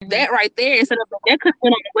that right there instead of that could have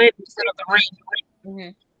been on the wedding instead of the ring.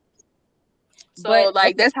 Mm-hmm. So but,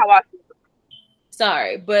 like that's how I feel.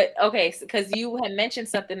 Sorry, but okay, because you had mentioned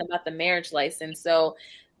something about the marriage license. So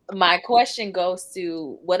my question goes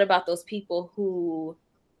to, what about those people who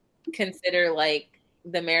consider like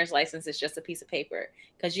the marriage license is just a piece of paper?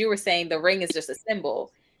 Because you were saying the ring is just a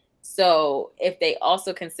symbol. So if they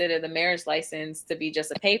also consider the marriage license to be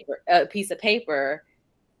just a piece of paper,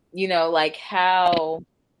 you know, like how,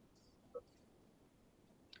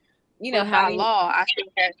 you know, how by law,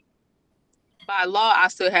 I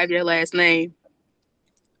still have your last name.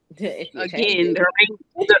 Again, the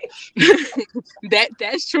ring,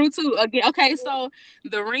 that's true too. Again, okay, so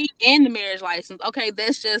the ring and the marriage license, okay,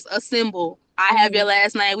 that's just a symbol. I have your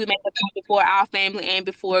last name. We made a vow before our family and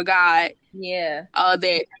before God. Yeah.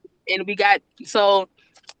 That, and we got, so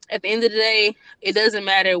at the end of the day, it doesn't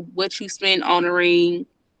matter what you spend on the ring.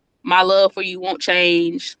 My love for you won't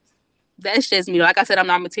change. That's just me. Like I said, I'm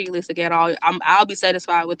not materialistic at all. I'll be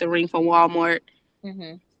satisfied with the ring from Walmart.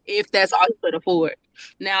 Mm-hmm. If that's all you could afford.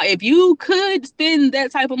 Now, if you could spend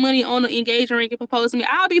that type of money on an engagement ring and propose to me,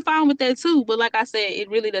 I'll be fine with that too. But like I said, it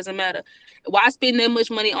really doesn't matter. Why spend that much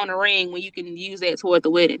money on a ring when you can use that toward the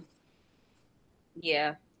wedding?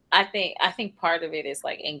 Yeah, I think part of it is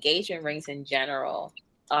like engagement rings in general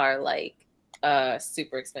are like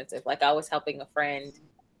super expensive. Like I was helping a friend,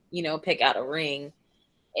 you know, pick out a ring,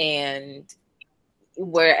 and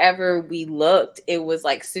wherever we looked, it was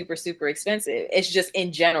like super, super expensive. It's just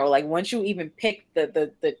in general, like once you even pick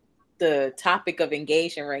the topic of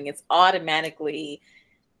engagement ring, it's automatically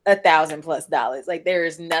 $1,000+ Like there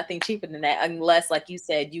is nothing cheaper than that, unless, like you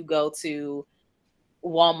said, you go to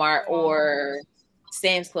Walmart or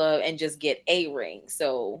Sam's Club and just get a ring.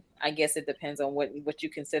 So I guess it depends on what you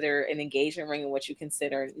consider an engagement ring and what you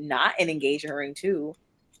consider not an engagement ring too.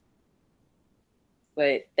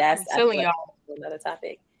 But that's another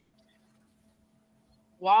topic.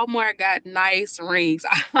 Walmart got nice rings.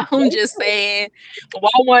 I'm just saying,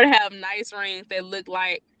 Walmart have nice rings that look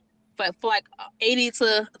like for like $80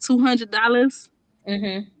 to $200.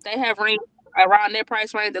 Mm-hmm. They have rings around their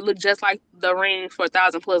price range that look just like the ring for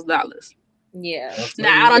 $1,000+. Yeah.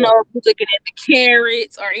 Now I don't know if you're looking at the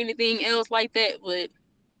carats or anything else like that, but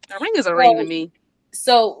a ring is a ring to me.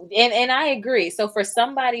 So, and I agree. So for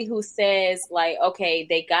somebody who says like, okay,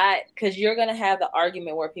 they got, because you're gonna have the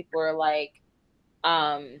argument where people are like,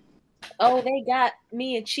 oh, they got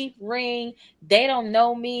me a cheap ring. They don't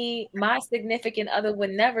know me. My significant other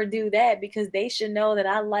would never do that because they should know that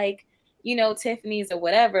I like, you know, Tiffany's or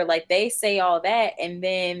whatever. Like they say all that, and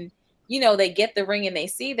then, you know, they get the ring and they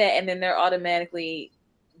see that, and then they're automatically,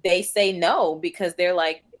 they say no because they're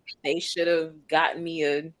like, they should have gotten me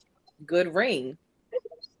a good ring.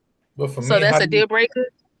 But for so me, that's a deal breaker?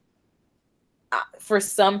 For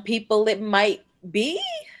some people, it might be.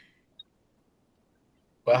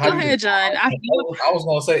 But how Go ahead, John. I was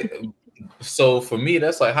gonna say, so for me,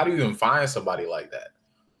 that's like, how do you even find somebody like that?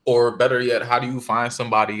 Or better yet, how do you find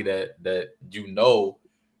somebody that you know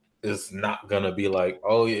is not gonna be like,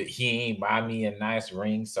 oh, he ain't buy me a nice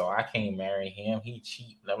ring, so I can't marry him. He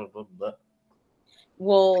cheap, blah blah blah blah.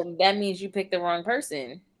 Well, that means you picked the wrong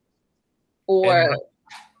person. Or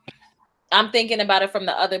I'm thinking about it from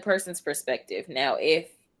the other person's perspective. Now, if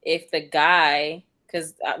the guy,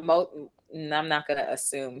 because I'm not gonna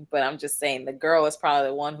assume, but I'm just saying the girl is probably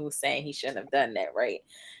the one who's saying he shouldn't have done that, right?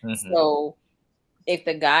 Mm-hmm. So if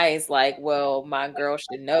the guy is like, well, my girl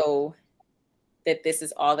should know that this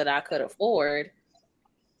is all that I could afford,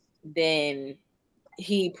 then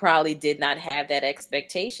he probably did not have that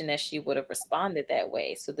expectation that she would have responded that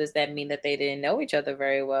way. So does that mean that they didn't know each other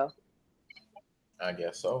very well? I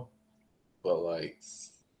guess so. But like,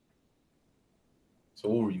 so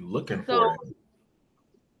what were you looking for?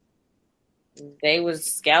 They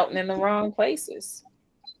was scouting in the wrong places.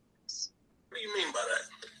 What do you mean by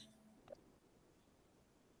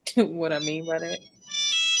that? What I mean by that?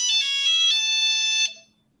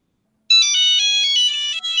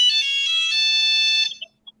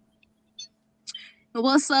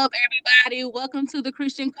 What's up, everybody? Welcome to the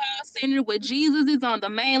Christian Call Center, where Jesus is on the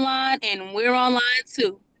main line and we're on line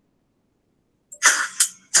too.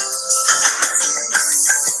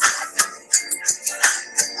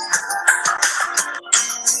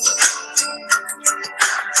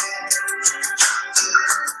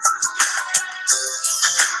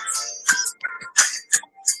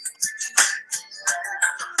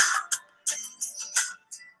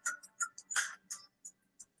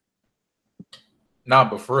 Nah,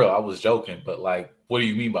 but for real, I was joking. But like, what do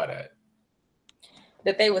you mean by that?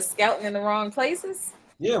 That they were scouting in the wrong places?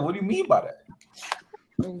 Yeah, what do you mean by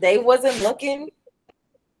that? They wasn't looking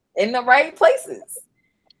in the right places.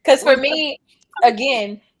 Because for me,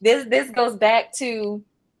 again, this goes back to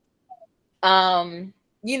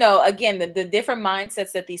you know, again, the different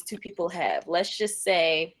mindsets that these two people have. Let's just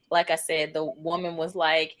say, like I said, the woman was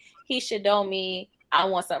like, he should know me, I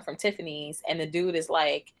want something from Tiffany's, and the dude is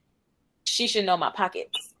like, she should know my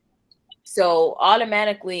pockets. So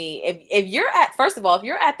automatically, if you're at, first of all, if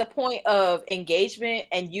you're at the point of engagement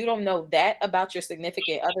and you don't know that about your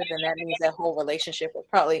significant other, then that means that whole relationship was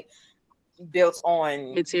probably built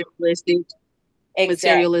on Materialistic. exactly.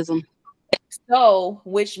 Materialism. So,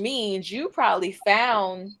 which means you probably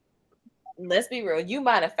found, let's be real, you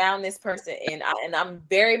might have found this person, and I'm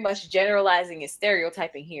very much generalizing and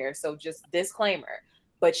stereotyping here, so just disclaimer.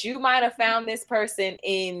 But you might have found this person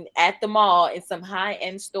at the mall in some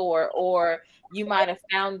high-end store, or you might have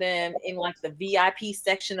found them in like the VIP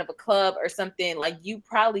section of a club or something. Like you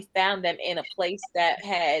probably found them in a place that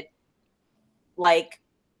had like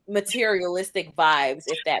materialistic vibes,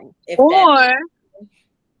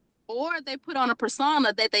 or they put on a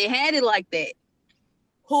persona that they had it like that.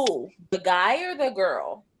 Who? The guy or the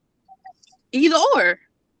girl? Either or.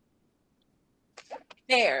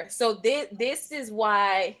 There. So this is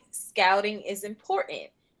why scouting is important,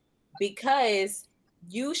 because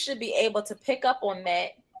you should be able to pick up on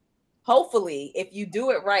that. Hopefully, if you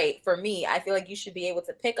do it right, for me, I feel like you should be able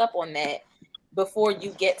to pick up on that before you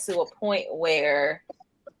get to a point where,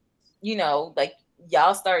 you know, like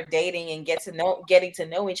y'all start dating and getting to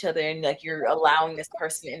know each other, and like you're allowing this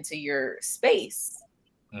person into your space.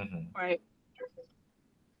 Mm-hmm. Right.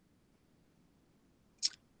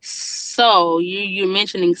 So you're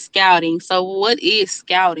mentioning scouting. So what is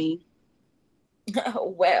scouting?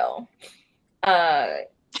 Well, y'all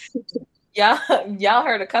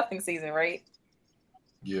heard of cuffing season, right?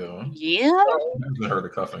 Yeah. Yeah. I've heard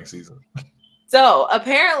of cuffing season. So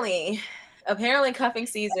apparently cuffing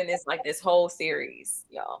season is like this whole series,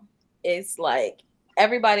 y'all. It's like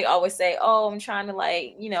everybody always say, oh, I'm trying to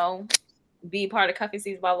like, you know, be part of cuffing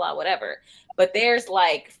season, blah, blah, whatever. But there's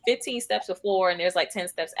like 15 steps before and there's like 10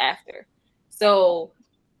 steps after. So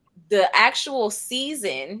the actual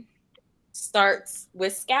season starts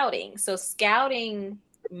with scouting. So scouting,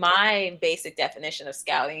 my basic definition of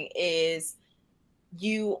scouting is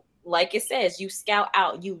you, like it says, you scout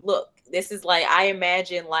out, you look. This is like, I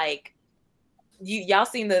imagine like, y'all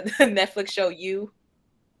seen the Netflix show You?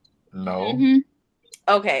 No. Mm-hmm.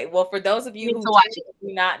 Okay, well, for those of you who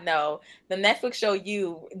do not know, the Netflix show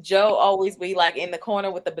You, Joe always be like in the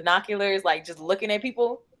corner with the binoculars, like just looking at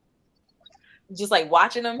people, just like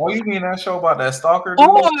watching them. Oh, you mean that show about that stalker?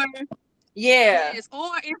 Or yeah, yes, or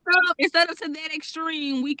instead of to that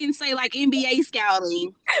extreme, we can say like NBA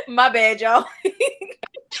scouting. My bad, y'all.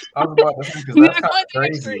 I was about to say, because that's kind of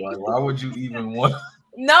crazy. Like, why would you even want?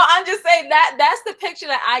 No, I'm just saying that's the picture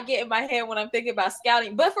that I get in my head when I'm thinking about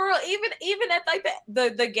scouting. But for real, even at like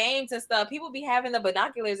the games and stuff, people be having the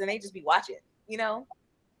binoculars and they just be watching, you know.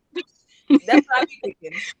 That's what I be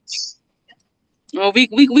thinking. Well, we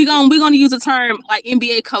gonna use the term like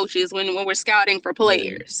NBA coaches when we're scouting for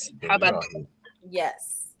players. Yeah. How about that?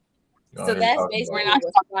 Yes. So that's basically what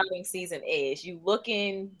scouting season is. You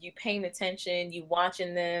looking, you paying attention, you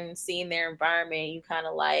watching them, seeing their environment, you kind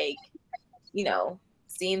of like, you know,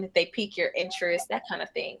 seeing if they pique your interest, that kind of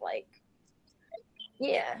thing. Like,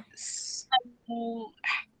 yeah. So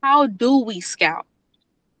how do we scout?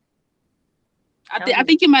 I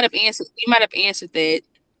think you might have answered. You might have answered that.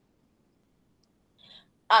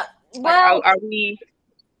 Well, like, are we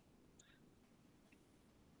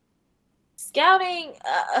scouting?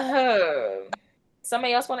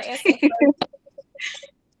 Somebody else want to answer?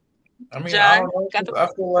 I mean, John, I don't know.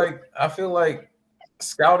 I feel like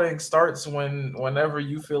scouting starts whenever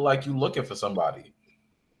you feel like you're looking for somebody.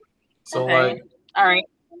 So okay. like, all right.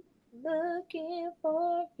 Looking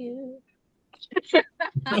for you.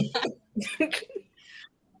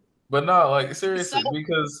 But no, like seriously,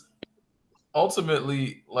 because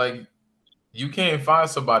ultimately, like, you can't find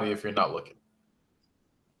somebody if you're not looking.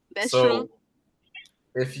 That's true.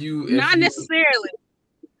 If you not necessarily,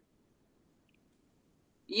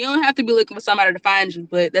 you don't have to be looking for somebody to find you,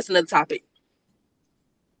 but that's another topic.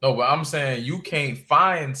 No, but I'm saying you can't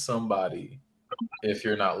find somebody if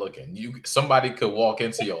you're not looking. Somebody could walk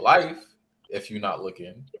into your life if you're not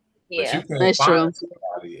looking. Yeah, but you can't that's find true.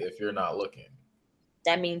 somebody if you're not looking.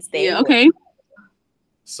 That means they. Yeah. Okay.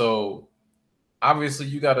 So obviously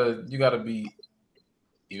you gotta be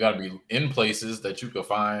in places that you could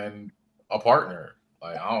find a partner.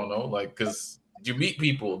 Like, I don't know, like, because you meet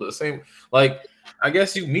people the same. Like, I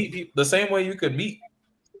guess you meet people the same way you could meet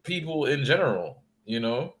people in general. You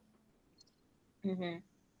know. Mm-hmm.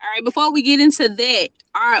 All right, before we get into that,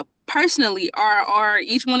 are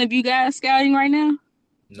each one of you guys scouting right now?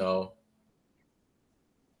 No.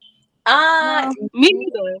 No, me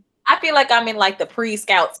neither. I feel like I'm in like the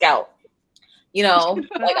pre-scout. You know,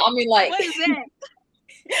 like I'm in like What is that?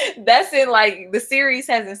 that's in like the series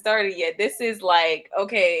hasn't started yet. This is like,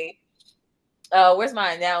 okay, where's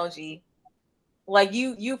my analogy? Like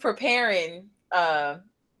you preparing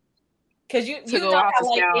because you To go know off how to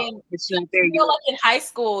like scout, in but you ain't there yet. like in high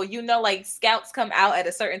school, like scouts come out at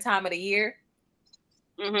a certain time of the year.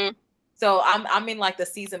 Mm-hmm. So I'm in like the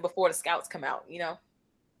season before the scouts come out, you know.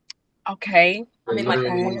 Okay. I'm in like the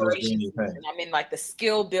Literally just preparation doing your season. thing. I'm in like the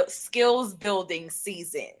skills building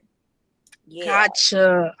season. Yeah.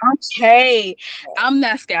 Gotcha. Okay. I'm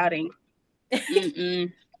not scouting.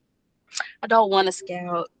 Mm-mm. I don't want to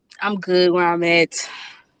scout. I'm good where I'm at.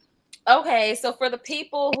 Okay, so for the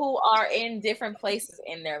people who are in different places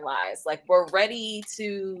in their lives, like we're ready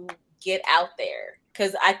to get out there.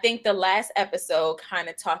 Because I think the last episode kind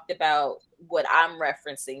of talked about what I'm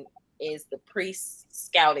referencing is the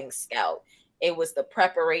pre-scouting scout. It was the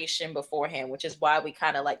preparation beforehand, which is why we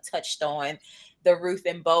kind of like touched on the Ruth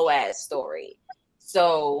and Boaz story.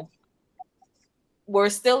 So we're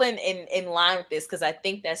still in line with this because I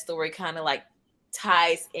think that story kind of like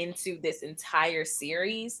ties into this entire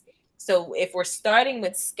series. So if we're starting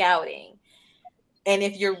with scouting, and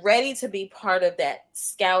if you're ready to be part of that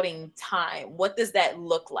scouting time, what does that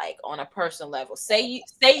look like on a personal level? Say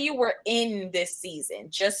you were in this season,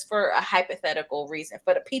 just for a hypothetical reason,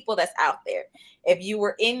 for the people that's out there. If you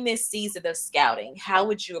were in this season of scouting, how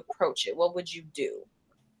would you approach it? What would you do?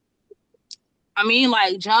 I mean,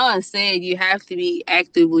 like John said, you have to be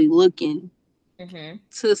actively looking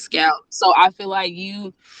to scout. So I feel like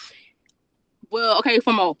okay,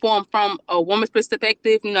 from a woman's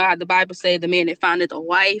perspective, you know how the Bible says the man that findeth a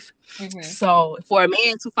wife. So for a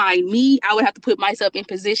man to find me, I would have to put myself in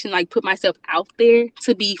position, like put myself out there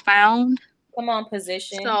to be found. Come on,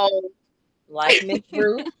 position. So like Miss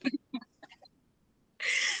Ruth.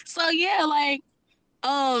 So yeah, like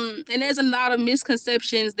and there's a lot of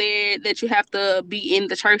misconceptions there that you have to be in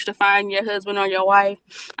the church to find your husband or your wife.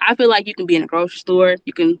 I feel like you can be in a grocery store,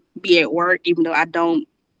 you can be at work, even though I don't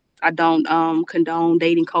condone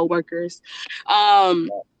dating coworkers. Coffee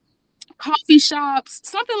shops,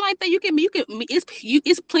 something like that.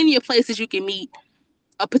 It's plenty of places you can meet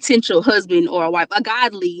a potential husband or a wife, a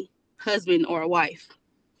godly husband or a wife.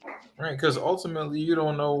 Right, because ultimately you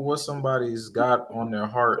don't know what somebody's got on their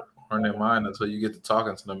heart or in their mind until you get to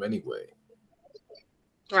talking to them anyway.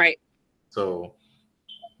 Right. So,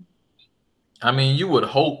 I mean, you would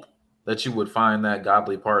hope that you would find that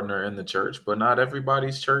godly partner in the church, but not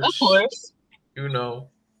everybody's church, of course, you know,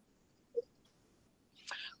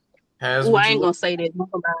 has. I ain't gonna say that.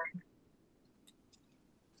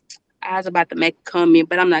 I was about to make a comment,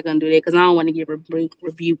 but I'm not gonna do that because I don't want to get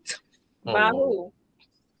rebuked. By who?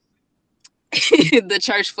 The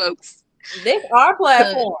church folks. This our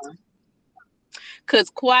platform. Because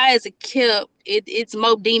quiet as a kept, it's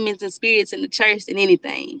more demons and spirits in the church than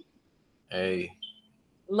anything. Hey.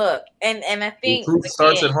 Look, and I think the truth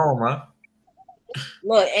starts at home, huh?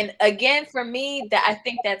 Look, and again, for me, that I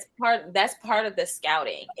think that's part of the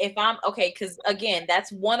scouting. If I'm okay, because again,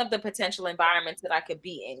 that's one of the potential environments that I could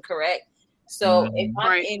be in, correct? So if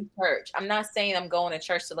I'm in church, I'm not saying I'm going to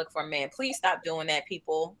church to look for a man. Please stop doing that,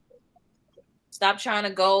 people. Stop trying to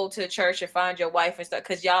go to church and find your wife and stuff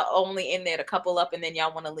because y'all only in there to couple up and then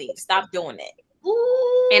y'all want to leave. Stop doing that.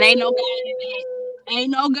 Ooh. And ain't no God in that.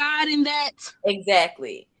 Ain't no God in that.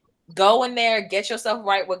 Exactly. Go in there, get yourself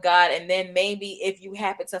right with God, and then maybe if you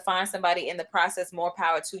happen to find somebody in the process, more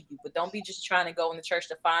power to you. But don't be just trying to go in the church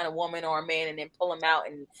to find a woman or a man and then pull them out.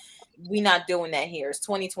 And we not doing that here. It's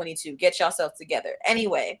 2022. Get yourself together.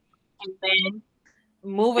 Anyway,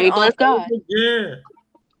 moving on. God. Yeah.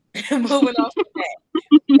 Moving on from that.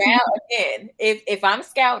 Now again, if I'm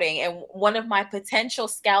scouting and one of my potential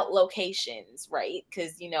scout locations, right?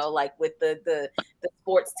 Because like with the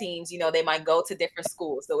sports teams, they might go to different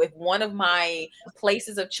schools. So if one of my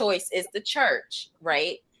places of choice is the church,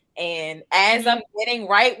 right? And as I'm getting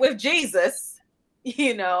right with Jesus,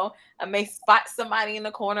 I may spot somebody in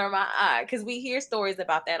the corner of my eye because we hear stories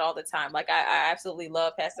about that all the time. Like I absolutely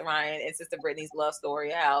love Pastor Ryan and Sister Brittany's love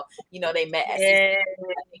story, how they met at 16. I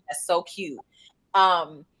think that's so cute.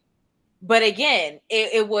 But again,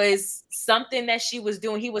 it was something that she was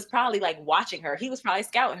doing. He was probably like watching her. He was probably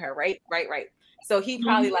scouting her, right. So he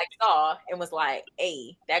probably like saw and was like,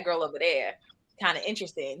 "Hey, that girl over there, kind of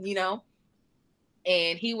interesting,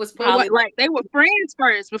 And he was probably like they were friends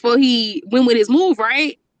first before he went with his move,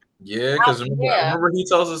 right? Yeah, because Yeah. remember he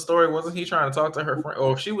tells the story. Wasn't he trying to talk to her friend,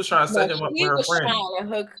 or she was trying to set him up with her friend? She was trying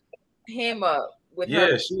to hook him up with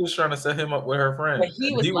her. Yeah, she was trying to set him up with her friend. But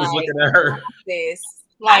he was looking at her. This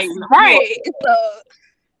Like, right.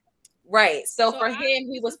 Right. So for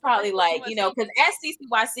him, he was probably like, you know, because at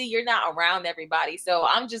CCYC, you're not around everybody. So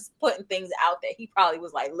I'm just putting things out there. He probably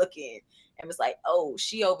was like looking and was like, oh,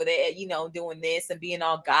 she over there, you know, doing this and being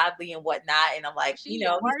all godly and whatnot. And I'm like, you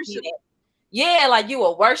know, yeah, like you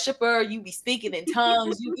a worshiper, you be speaking in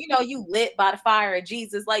tongues, you know, you lit by the fire of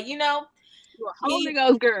Jesus, like, you know, you a Holy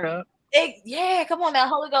Ghost girl. Yeah, come on now,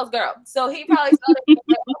 Holy Ghost girl. So he probably started like,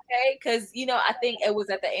 okay, because you know, I think it was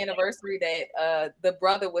at the anniversary that the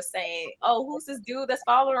brother was saying, "Oh, who's this dude that's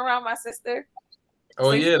following around my sister?" Oh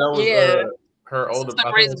so yeah, that was her older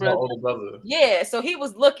brother. Yeah, so he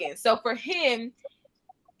was looking. So for him,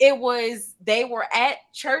 it was they were at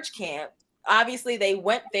church camp. Obviously, they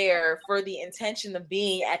went there for the intention of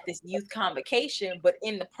being at this youth convocation, but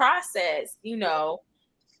in the process, you know,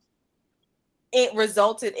 it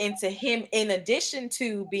resulted into him, in addition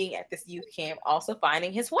to being at this youth camp, also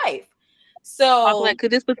finding his wife. So, like, could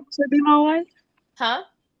this potentially be my wife? Huh?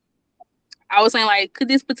 I was saying, like, could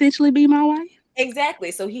this potentially be my wife?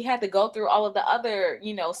 Exactly. So he had to go through all of the other,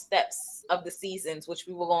 you know, steps of the seasons, which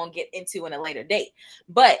we will go and get into in a later date.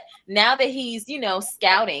 But now that he's, you know,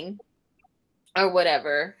 scouting or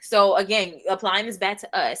whatever. So again, applying this back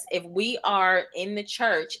to us. If we are in the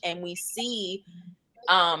church and we see,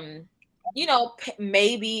 you know,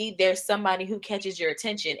 maybe there's somebody who catches your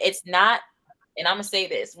attention. It's not, and I'm gonna say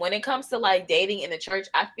this, when it comes to like dating in the church,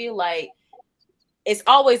 I feel like it's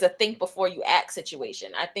always a think before you act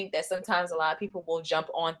situation. I think that sometimes a lot of people will jump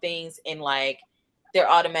on things and like they're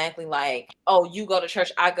automatically like, oh, you go to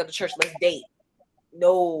church, I go to church, let's date.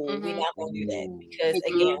 No, we're not gonna do that, because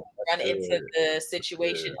again, we're gonna into the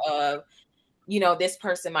situation of, you know, this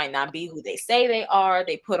person might not be who they say they are.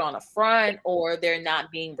 They put on a front, or they're not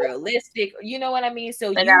being realistic. You know what I mean?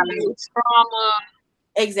 So they got trauma.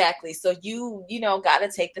 Exactly. So you know, got to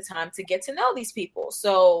take the time to get to know these people.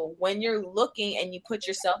 So when you're looking and you put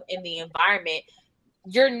yourself in the environment,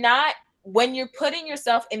 when you're putting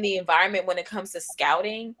yourself in the environment when it comes to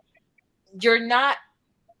scouting, you're not,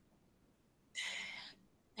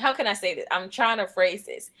 how can I say this? I'm trying to phrase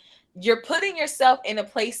this. You're putting yourself in a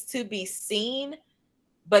place to be seen,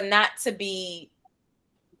 but not to be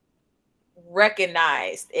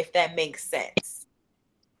recognized, if that makes sense.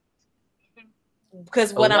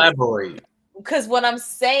 Because what I'm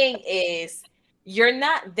saying is, you're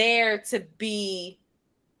not there to be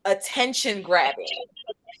attention grabbing.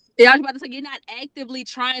 Yeah, I was about to say, you're not actively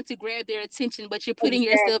trying to grab their attention, but you're putting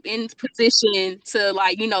yourself in position to,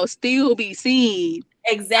 like, you know, still be seen.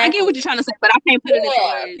 Exactly. I get what you're trying to say, but I can't put it into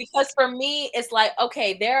words. Because for me, it's like,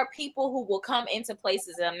 okay, there are people who will come into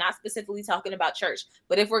places, and I'm not specifically talking about church,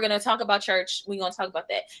 but if we're going to talk about church, we're going to talk about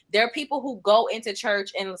that. There are people who go into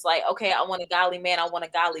church and it's like, okay, I want a godly man, I want a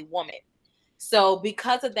godly woman. So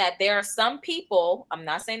because of that, there are some people, I'm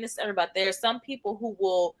not saying this to everybody, there are some people who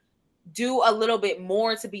will do a little bit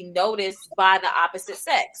more to be noticed by the opposite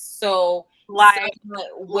sex. So like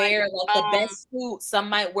wear like the best suit, some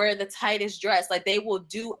might wear the tightest dress, like they will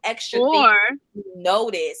do extra things to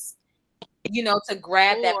notice, you know, to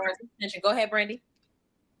grab that person's attention. Go ahead, Brandy.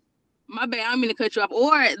 My bad, I don't mean to cut you off.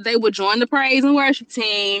 Or they would join the praise and worship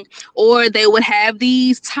team, or they would have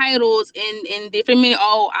these titles in different men.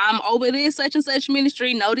 Oh, I'm over this such and such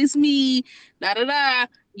ministry. Notice me. Da da da.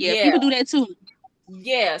 Yeah, people do that too.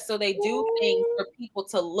 Yeah, so they do things for people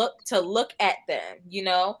to look at them, you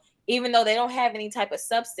know, even though they don't have any type of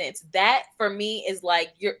substance. That for me is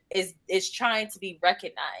like is trying to be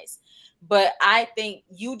recognized. But I think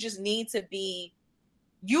you just need to be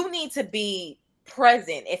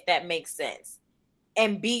present, if that makes sense,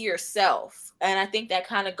 and be yourself. And I think that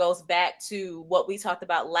kind of goes back to what we talked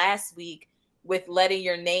about last week with letting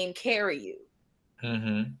your name carry you.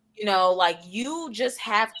 Mm-hmm. You know, like you just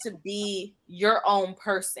have to be your own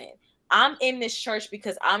person. I'm in this church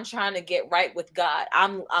because I'm trying to get right with God.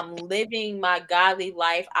 I'm living my godly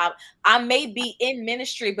life. I may be in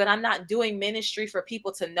ministry, but I'm not doing ministry for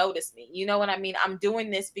people to notice me. You know what I mean? I'm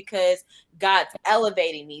doing this because God's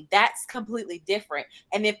elevating me. That's completely different.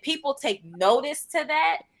 And if people take notice to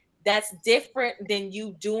that, that's different than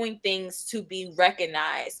you doing things to be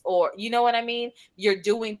recognized, or you know what I mean? You're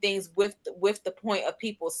doing things with the point of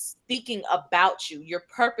people speaking about you. You're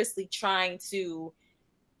purposely trying to,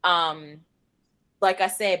 like I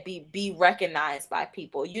said, be recognized by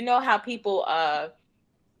people. You know how people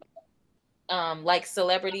like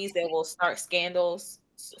celebrities, they will start scandals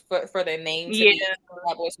for their name to Yeah. be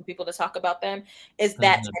that voice for people to talk about them. Is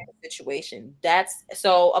that type of situation. That's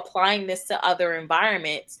so applying this to other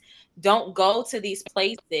environments. Don't go to these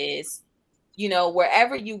places, you know,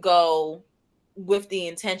 wherever you go with the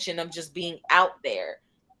intention of just being out there.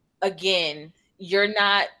 Again, you're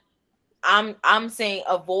not I'm saying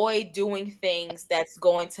avoid doing things that's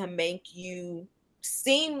going to make you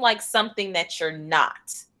seem like something that you're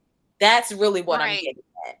not. That's really what I'm Right. getting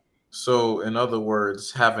at. So, in other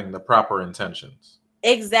words, having the proper intentions.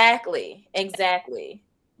 Exactly.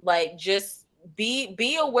 Like just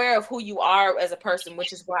be aware of who you are as a person,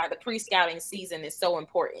 which is why the pre-scouting season is so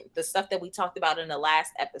important. The stuff that we talked about in the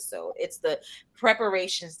last episode. It's the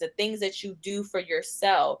preparations, the things that you do for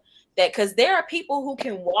yourself. That because there are people who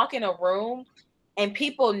can walk in a room and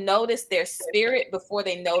people notice their spirit before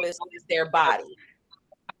they notice their body.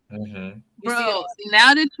 Mm-hmm. Bro,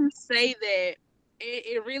 now that you say that,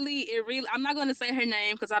 it really, I'm not going to say her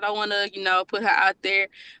name because I don't want to, you know, put her out there.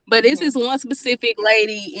 But this is one specific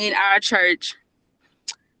lady in our church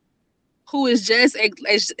who is just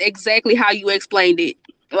exactly how you explained it.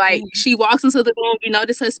 Like, she walks into the room, you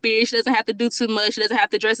notice her spirit. She doesn't have to do too much. She doesn't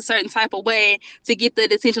have to dress a certain type of way to get the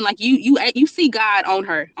attention. Like, you see God on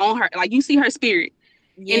her. Like, you see her spirit.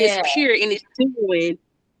 Yeah. And it's pure and it's genuine.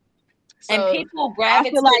 So, and people I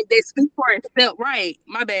gravitate feel like they speak for itself. Right.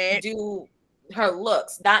 My bad. do her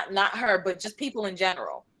looks, not her, but just people in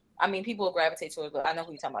general. I mean, people will gravitate to her, but I know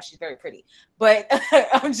who you're talking about. She's very pretty. But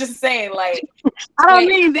I'm just saying, like, I don't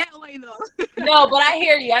mean that way though. No, but I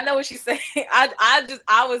hear you. I know what she's saying.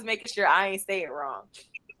 I was making sure I ain't say it wrong.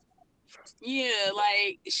 Yeah,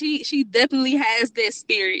 like she definitely has that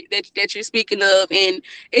spirit that you're speaking of, and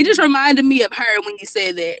it just reminded me of her when you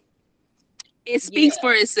said that. It speaks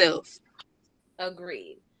for itself.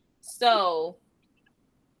 Agreed. So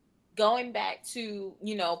going back to,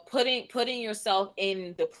 you know, putting yourself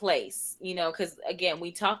in the place, you know, because again,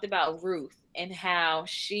 we talked about Ruth and how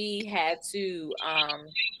she had to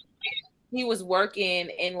he was working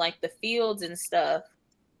in like the fields and stuff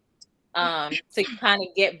to kind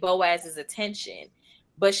of get Boaz's attention,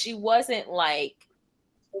 but she wasn't like,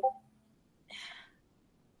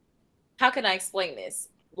 how can I explain this?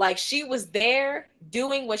 Like, she was there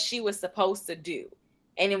doing what she was supposed to do.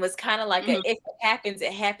 And it was kind of like a if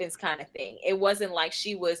it happens kind of thing. It wasn't like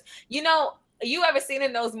she was, you know, you ever seen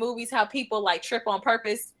in those movies how people like trip on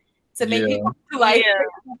purpose to make people like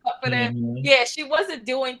up for them? Yeah, she wasn't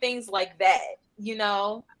doing things like that, you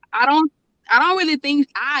know? I don't really think,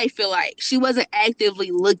 I feel like she wasn't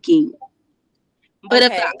actively looking. But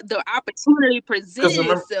if the opportunity presented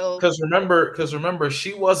itself, because remember,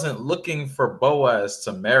 she wasn't looking for Boaz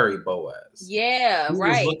to marry Boaz. Yeah, she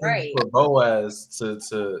was looking for Boaz to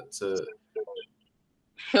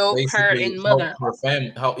help her and mother, help her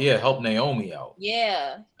family, help Naomi out.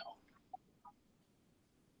 Yeah.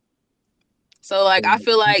 So like, I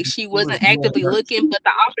feel like she wasn't actively looking, but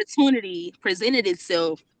the opportunity presented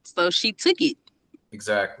itself, so she took it.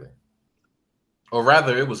 Exactly. Or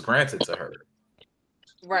rather, it was granted to her.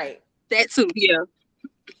 Right. That too, yeah.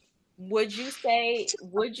 Would you say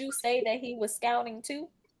that he was scouting too?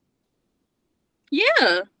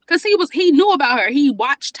 Yeah, because he knew about her. He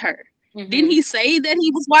watched her. Didn't he say that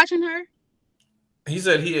he was watching her? He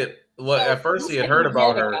said he had. Well, at first he had heard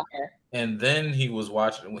about her, and then he was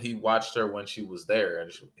watching. He watched her when she was there,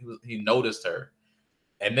 and he noticed her,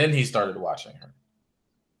 and then he started watching her.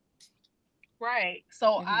 Right.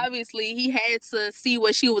 So obviously he had to see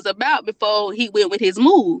what she was about before he went with his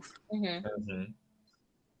move.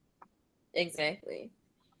 Exactly.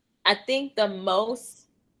 I think the most,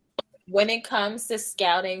 when it comes to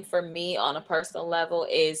scouting for me on a personal level,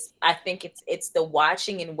 is I think it's the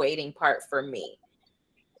watching and waiting part for me.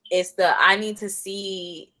 It's the, I need to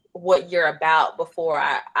see what you're about before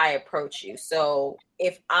I approach you. So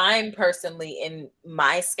if I'm personally in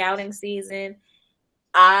my scouting season,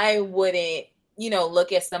 I wouldn't, you know,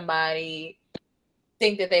 look at somebody,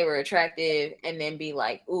 think that they were attractive, and then be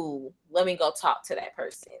like, ooh, let me go talk to that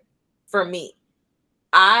person. For me,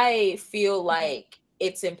 I feel like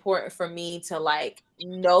it's important for me to like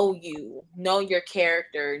know you, know your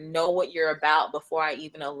character, know what you're about before I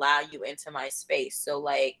even allow you into my space. So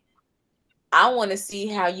like, I want to see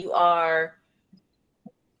how you are.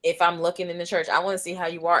 If I'm looking in the church, I want to see how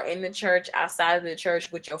you are in the church, outside of the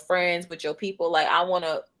church, with your friends, with your people. Like, I want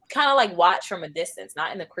to kind of like watch from a distance,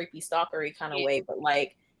 not in a creepy stalkery kind of way, but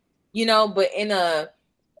like, you know, but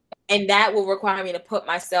and that will require me to put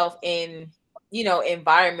myself in, you know,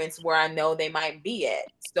 environments where I know they might be at.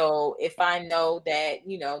 So if I know that,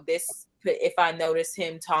 you know, if I notice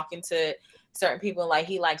him talking to certain people, like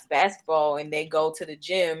he likes basketball and they go to the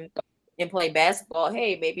gym and play basketball,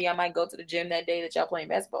 hey, maybe I might go to the gym that day that y'all playing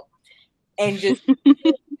basketball. And just,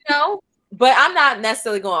 you know, but I'm not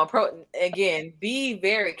necessarily going to again, be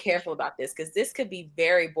very careful about this because this could be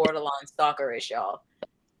very borderline stalkerish, y'all.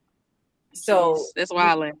 So Jeez, that's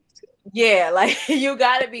wild. Yeah, like you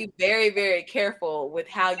got to be very, very careful with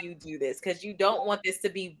how you do this because you don't want this to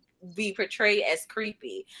be portrayed as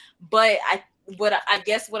creepy. But I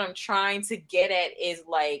guess what I'm trying to get at is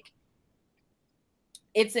like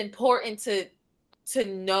it's important to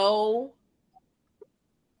know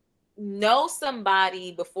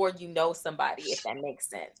somebody before you know somebody, if that makes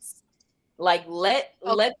sense. Like let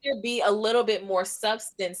there be a little bit more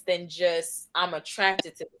substance than just I'm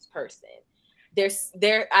attracted to this person.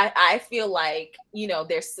 I feel like, you know,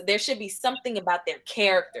 there should be something about their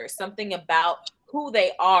character, something about who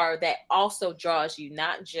they are that also draws you,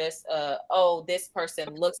 not just oh, this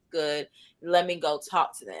person looks good, let me go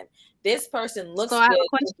talk to them. This person looks good and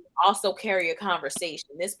can also carry a conversation.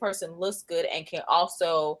 This person looks good and can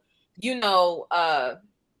also, you know,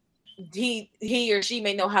 he or she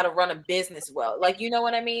may know how to run a business well. Like, you know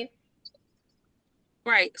what I mean?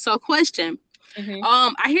 Right. So question.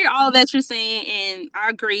 I hear all that you're saying and I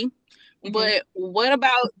agree. But what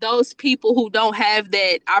about those people who don't have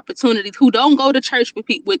that opportunity, who don't go to church with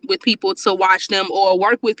people to watch them, or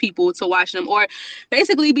work with people to watch them, or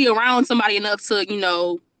basically be around somebody enough to, you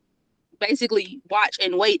know, basically watch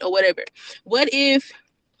and wait or whatever? What if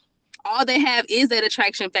all they have is that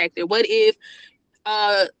attraction factor? What if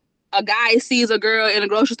a guy sees a girl in a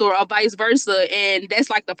grocery store or vice versa, and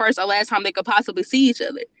that's like the first or last time they could possibly see each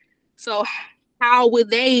other? So how would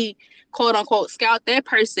they, quote unquote, scout that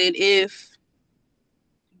person if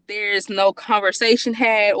there's no conversation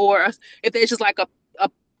had, or if there's just like a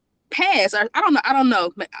pass? Or I don't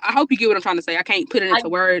know. I hope you get what I'm trying to say. I can't put it into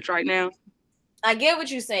words right now. I get what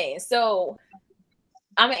you're saying. So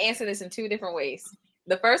I'm gonna answer this in two different ways.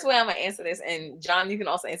 The first way I'm gonna answer this, and John, you can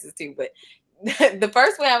also answer this too, but the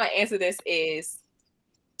first way I'm gonna answer this is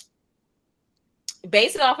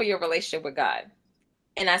base it off of your relationship with God.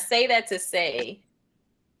 And I say that to say,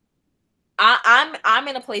 I'm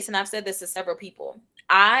in a place, and I've said this to several people.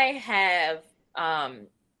 I have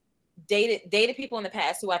dated people in the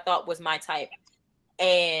past who I thought was my type,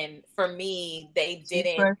 and for me, they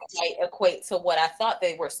didn't quite equate to what I thought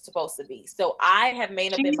they were supposed to be. So I have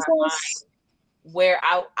made up in my mind where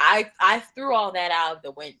I threw all that out of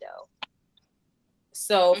the window.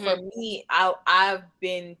 So for me, I've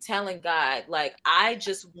been telling God, like, I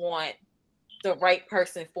just want the right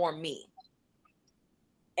person for me.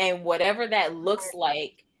 And whatever that looks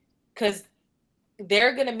like, because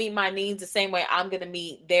they're going to meet my needs the same way I'm going to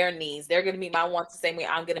meet their needs. They're going to meet my wants the same way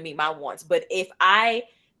I'm going to meet my wants. But if I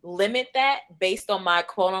limit that based on my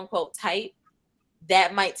quote unquote type,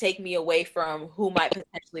 that might take me away from who might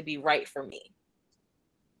potentially be right for me.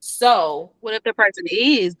 So what if the person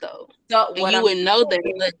is, though? So you wouldn't know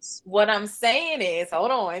that. What I'm saying is,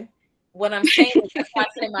 hold on. What I'm saying is, that's why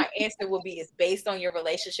I say my answer will be is based on your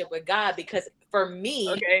relationship with God. Because for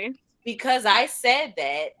me, because I said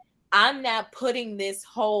that, I'm not putting this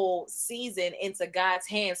whole season into God's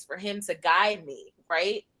hands for him to guide me,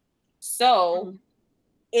 right? So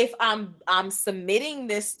if I'm submitting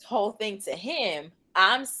this whole thing to him,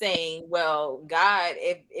 I'm saying, well, God,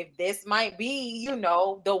 if this might be, you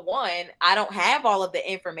know, the one, I don't have all of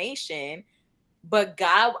the information, but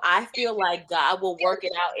God, I feel like God will work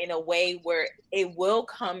it out in a way where it will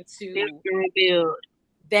come to revealed.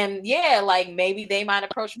 Then yeah, like maybe they might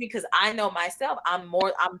approach me, because I know myself, I'm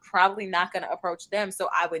probably not going to approach them. So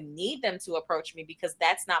I would need them to approach me because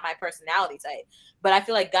that's not my personality type. But I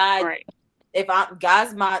feel like God,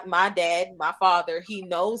 God's my dad, my father, he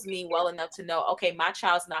knows me well enough to know, okay, my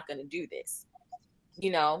child's not going to do this.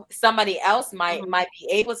 You know, somebody else might be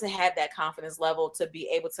able to have that confidence level to be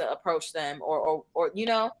able to approach them or you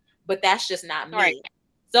know, but that's just not me.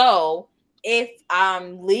 So if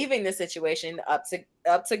I'm leaving the situation up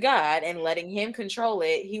to God and letting him control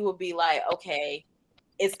it, he will be like, okay,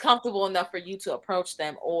 it's comfortable enough for you to approach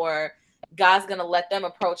them, or God's going to let them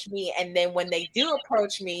approach me. And then when they do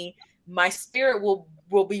approach me, my spirit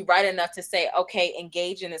will be right enough to say, okay,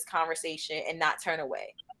 engage in this conversation and not turn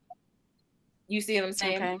away. You see what I'm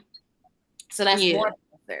saying? Okay. So that's one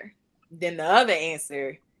answer. Then the other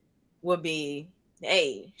answer would be,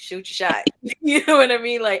 hey, shoot your shot. You know what I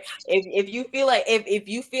mean? Like if you feel like if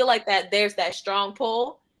you feel like that there's that strong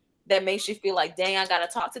pull that makes you feel like, dang, I gotta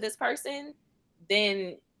talk to this person,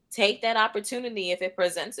 then take that opportunity if it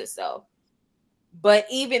presents itself. But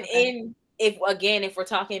even if we're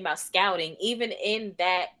talking about scouting, even in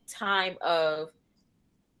that time of,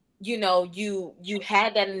 you know, you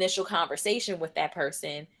had that initial conversation with that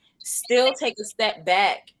person, still take a step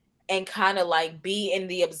back and kind of like be in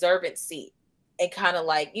the observant seat and kind of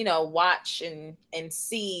like, you know, watch and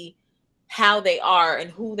see how they are and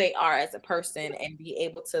who they are as a person and be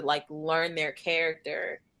able to like learn their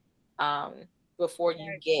character before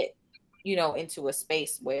you get, you know, into a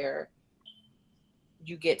space where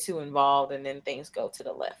you get too involved and then things go to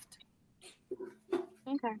the left.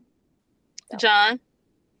 Okay. John?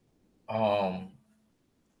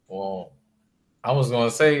 Well, I was gonna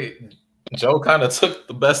say Joe kind of took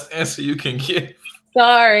the best answer you can get.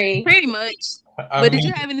 Sorry. Pretty much. But did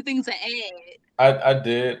you have anything to add? I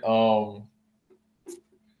did. I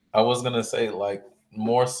was gonna say like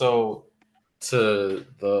more so to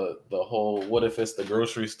the whole what if it's the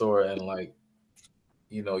grocery store and like,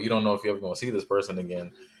 you know, you don't know if you're ever gonna see this person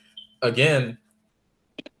again.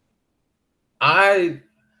 I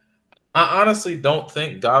honestly don't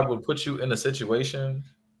think God would put you in a situation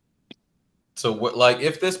to what, like,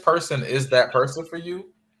 if this person is that person for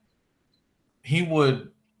you, he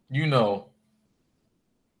would, you know,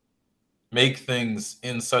 make things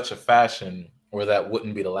in such a fashion where that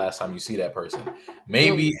wouldn't be the last time you see that person.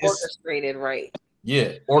 Maybe it's orchestrated, right?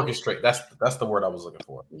 Yeah, orchestrate. That's the word I was looking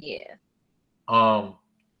for. Yeah.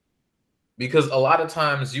 Because a lot of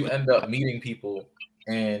times you end up meeting people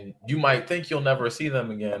and you might think you'll never see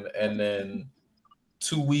them again, and then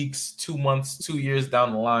 2 weeks, 2 months, 2 years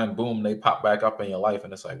down the line, boom, they pop back up in your life,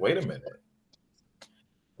 and it's like, wait a minute.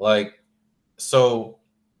 Like, so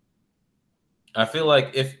I feel like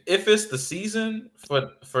if it's the season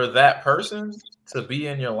for that person to be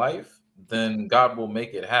in your life, then God will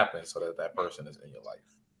make it happen so that person is in your life.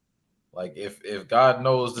 Like if God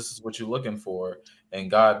knows this is what you're looking for and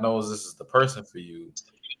God knows this is the person for you,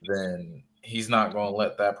 then he's not going to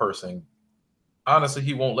let that person, honestly,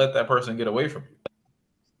 he won't let that person get away from you.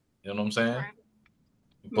 You know what I'm saying? Right.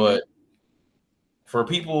 But for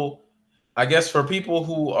people, I guess for people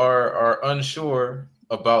who are unsure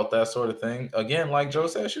about that sort of thing, again, like Joe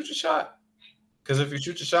said, shoot your shot. Because if you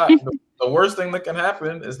shoot your shot, the worst thing that can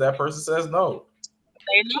happen is that person says no.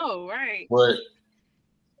 They know, right? But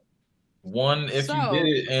one, if you did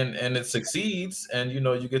it and it succeeds, and you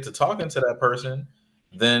know you get to talking to that person,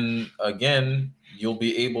 then again you'll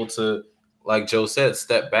be able to, like Joe said,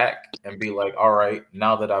 step back and be like, all right,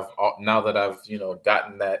 now that I've you know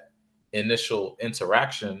gotten that initial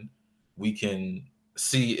interaction, we can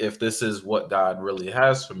see if this is what God really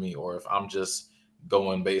has for me, or if I'm just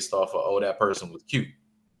going based off of, oh, that person was cute.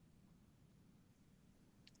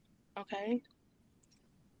 Okay.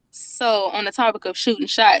 So on the topic of shooting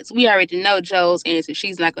shots, we already know Joe's answer.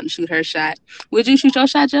 She's not going to shoot her shot. Would you shoot your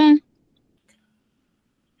shot, John?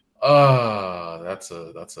 That's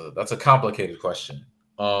a complicated question.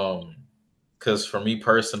 Because for me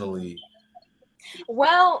personally,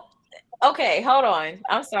 well, okay, hold on.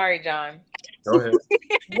 I'm sorry, John. Go ahead.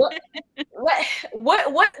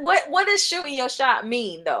 What does shooting your shot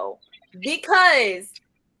mean though? Because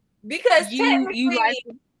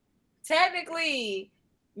technically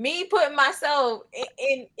me putting myself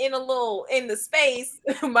in the space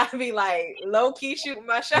might be like low key shooting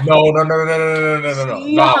my shot. No. We're gonna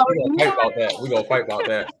fight about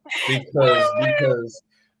that because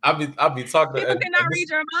I'll be talking. People cannot read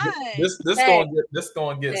your mind. This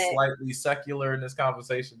gonna get slightly secular in this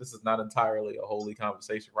conversation. This is not entirely a holy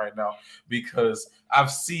conversation right now because I've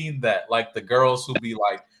seen that, like the girls who be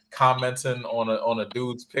like commenting on a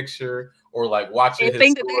dude's picture or like watching his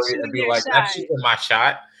story and be like, "That's shooting my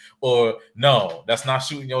shot," or "No, that's not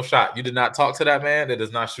shooting your shot. You did not talk to that man. That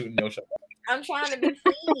is not shooting your shot." I'm trying to be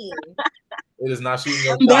seen. It is not shooting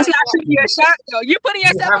your shot. That's not shooting your shot, though. You're putting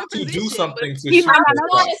yourself in position. You have to do something to shoot. I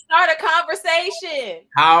want to start a conversation.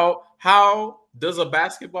 How does a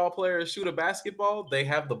basketball player shoot a basketball? They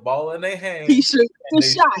have the ball in their hand. He shoots the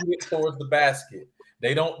shot. Shoot it towards the basket.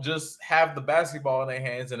 They don't just have the basketball in their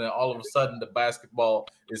hands and then all of a sudden the basketball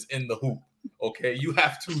is in the hoop. Okay, you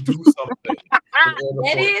have to do something.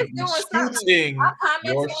 That is doing something.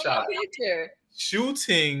 Your shot.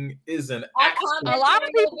 Shooting is an action. A lot of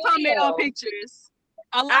people comment on pictures.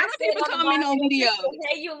 A lot of people comment on videos.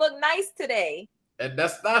 Hey, you look nice today. And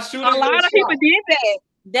that's not shooting. A lot of people did that.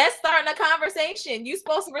 That's starting a conversation. You're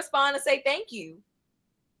supposed to respond and say thank you.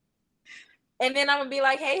 And then I'm gonna be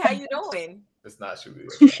like, hey, how you doing? It's not shooting.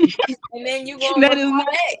 And then you go that is not,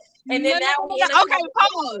 and then okay,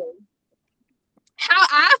 pause. How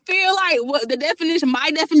I feel like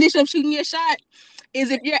my definition of shooting your shot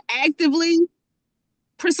is if you're actively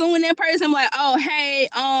pursuing that person, I'm like, oh hey,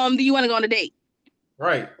 do you want to go on a date?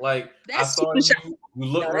 Right. Like that's I saw you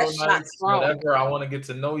look real nice, whatever. I want to get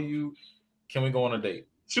to know you. Can we go on a date?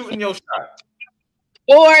 Shooting your shot.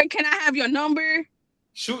 Or can I have your number?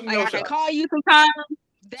 Shooting Like your I can shot. call you sometime.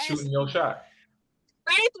 That's Shooting your shot.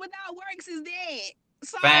 faith without works is dead.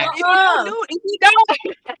 So Facts. if you don't,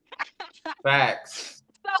 Facts.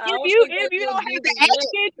 so I don't if think that you you'll don't do have the the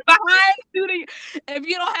action behind shooting, if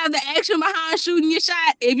you don't have the action behind shooting your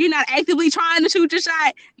shot, if you're not actively trying to shoot your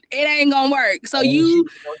shot, it ain't gonna work. So you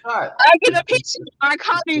Shooting your shot. taking a picture or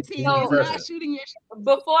commenting No. is not shooting your shot.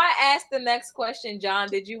 Before I ask the next question, John,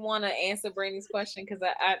 did you want to answer Brandy's question? Because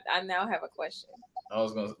I now have a question.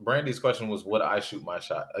 Brandy's question was, would I shoot my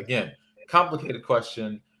shot? Again, complicated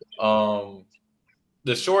question.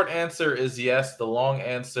 The short answer is yes. The long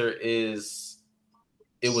answer is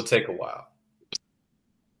it would take a while.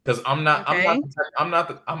 Because I'm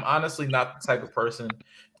honestly not the type of person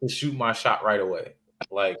to shoot my shot right away.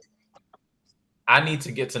 Like, I need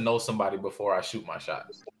to get to know somebody before I shoot my shot.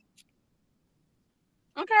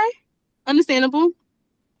 Okay, understandable.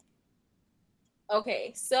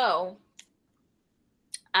 Okay, so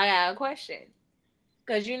I got a question.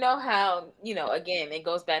 Because you know how, again, it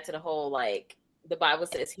goes back to the whole, like, the Bible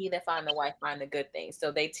says, he that find the wife find the good thing.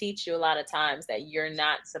 So they teach you a lot of times that you're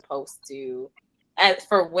not supposed to, as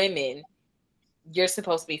for women, you're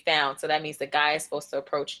supposed to be found. So that means the guy is supposed to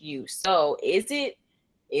approach you. So is it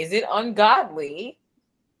ungodly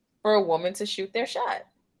for a woman to shoot their shot?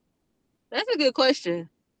 That's a good question.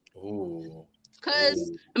 Ooh.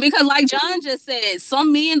 Because like John just said,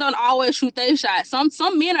 some men don't always shoot their shot. Some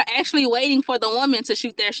men are actually waiting for the woman to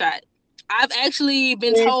shoot their shot. I've actually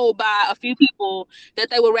been told by a few people that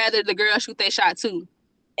they would rather the girl shoot their shot too.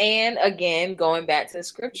 And again, going back to the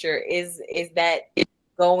scripture, is that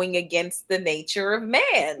going against the nature of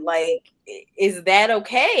man? Like, is that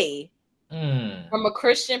okay? From a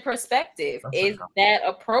Christian perspective, is that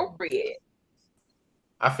appropriate?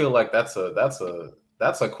 I feel like that's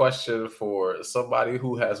a question for somebody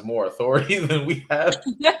who has more authority than we have.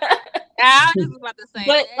 I was about to say,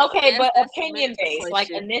 but opinion based,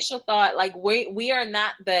 like initial thought, like we are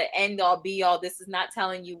not the end all be all. This is not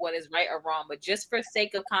telling you what is right or wrong, but just for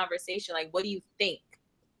sake of conversation, like, what do you think?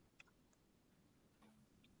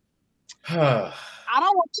 I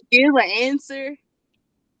don't want to give an answer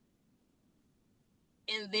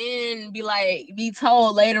and then be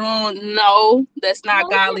told later on, no, that's not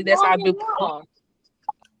godly. That's not biblical.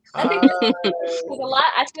 I think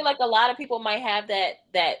I feel like a lot of people might have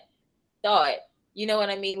that thought. You know what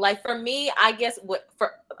I mean? Like, for me, I guess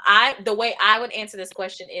the way I would answer this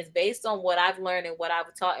question is based on what I've learned and what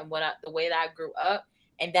I've taught and the way that I grew up,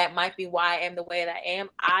 and that might be why I am the way that I am.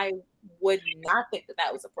 I would not think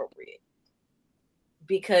that was appropriate,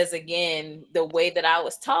 because again, the way that I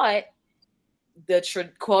was taught, the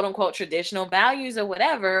quote unquote traditional values or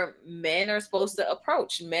whatever, men are supposed to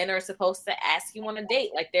approach. Men are supposed to ask you on a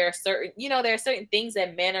date. Like, there are certain things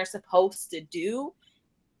that men are supposed to do.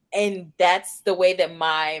 And that's the way that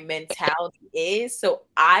my mentality is. So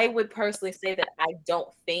I would personally say that I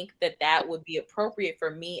don't think that would be appropriate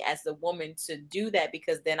for me as the woman to do that,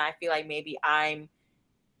 because then I feel like maybe I'm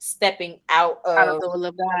stepping out of the will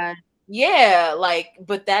of God. Yeah, like,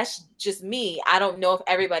 but that's just me. I don't know if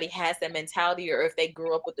everybody has that mentality, or if they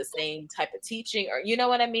grew up with the same type of teaching, or you know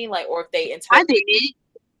what I mean? Like, or if they interpret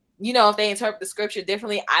if they interpret the scripture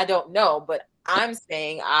differently, I don't know. But I'm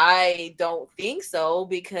saying I don't think so,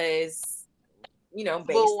 because,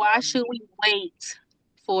 but why should we wait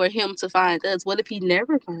for him to find us? What if he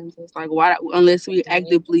never finds us? Like, why, unless we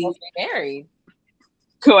actively married,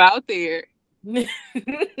 go out there?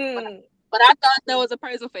 But I thought there was a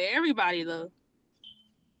person for everybody, though.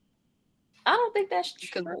 I don't think that's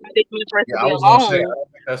true. I was gonna say, I don't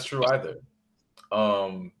think that's true either.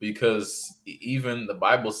 Because even the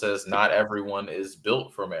Bible says not everyone is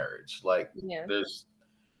built for marriage. Like, there's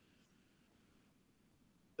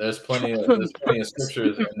plenty of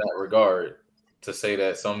scriptures in that regard to say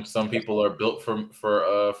that some people are built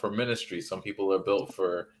for ministry. Some people are built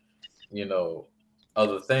for,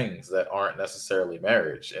 other things that aren't necessarily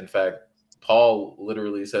marriage. In fact, Paul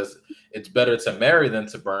literally says it's better to marry than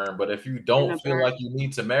to burn. But if you don't feel like you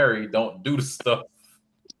need to marry, don't do the stuff.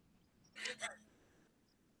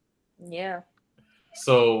 Yeah.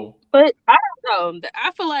 So, but I don't know. I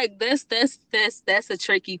feel like that's a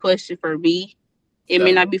tricky question for me. It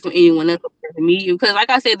may not be for anyone else, but for me, because like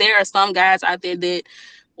I said, there are some guys out there that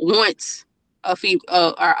want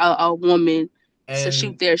a woman to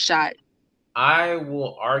shoot their shot. I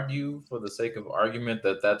will argue, for the sake of argument,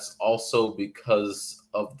 that that's also because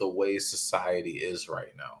of the way society is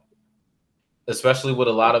right now, especially with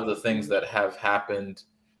a lot of the things that have happened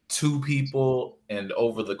to people and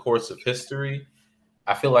over the course of history.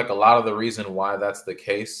 I feel like a lot of the reason why that's the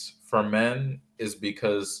case for men is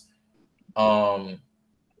because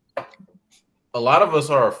a lot of us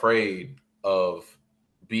are afraid of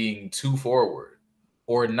being too forward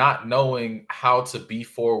or not knowing how to be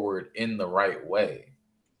forward in the right way,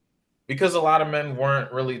 because a lot of men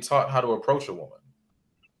weren't really taught how to approach a woman.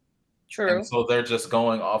 True. And so they're just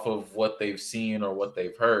going off of what they've seen or what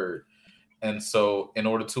they've heard. And so in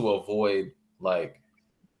order to avoid like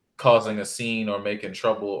causing a scene or making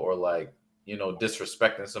trouble or like, you know,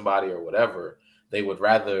 disrespecting somebody or whatever, they would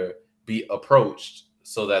rather be approached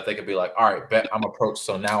so that they could be like, all right, bet I'm approached,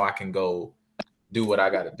 so now I can go do what I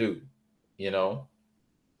got to do, you know?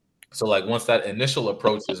 So like once that initial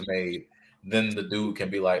approach is made, then the dude can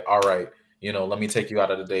be like, all right, you know, let me take you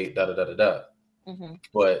out of the date, da da da da da. Mm-hmm.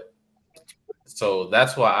 But so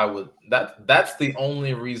that's why I would that's the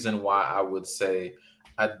only reason why I would say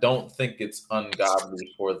I don't think it's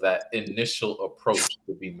ungodly for that initial approach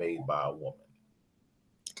to be made by a woman.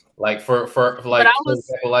 Like for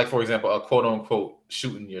example, a quote unquote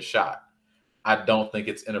shooting your shot. I don't think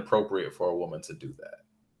it's inappropriate for a woman to do that.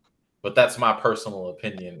 But that's my personal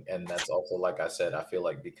opinion, and that's also, like I said, I feel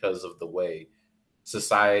like because of the way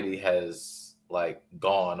society has like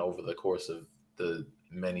gone over the course of the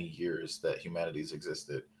many years that humanity's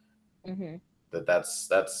existed, Mm-hmm.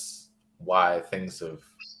 that's why things have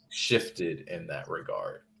shifted in that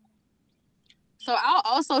regard. So I'll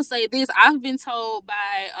also say this: I've been told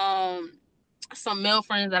by some male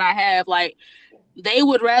friends that I have, like, they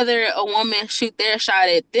would rather a woman shoot their shot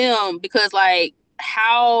at them because, like,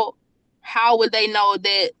 how would they know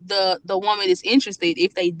that the woman is interested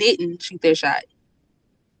if they didn't shoot their shot?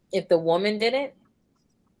 If the woman didn't?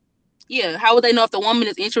 Yeah, how would they know if the woman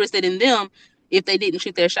is interested in them if they didn't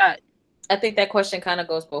shoot their shot? I think that question kind of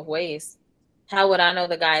goes both ways. How would I know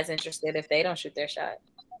the guy is interested if they don't shoot their shot?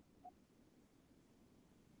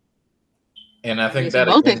 And I think Yes,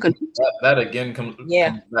 that again comes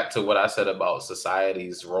back to what I said about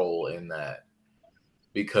society's role in that,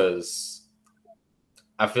 because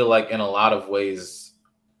I feel like in a lot of ways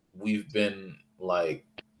we've been like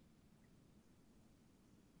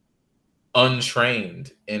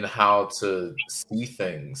untrained in how to see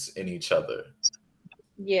things in each other.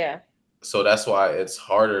 Yeah. So that's why it's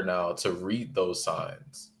harder now to read those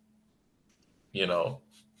signs, you know?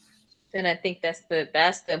 And I think that's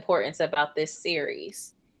the importance about this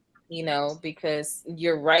series, you know, because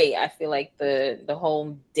you're right. I feel like the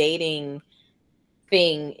whole dating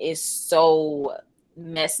thing is so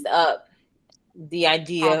messed up. The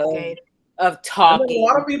idea of talking. A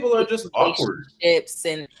lot of people are just awkward.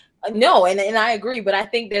 And no, and I agree, but I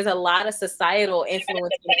think there's a lot of societal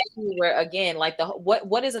influence where, again, like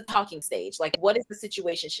what is a talking stage? Like, what is the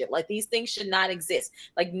situationship? Like, these things should not exist.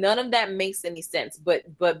 Like, none of that makes any sense. But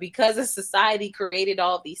because of society created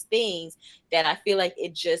all these things, that I feel like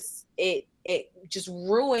it just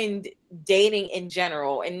ruined dating in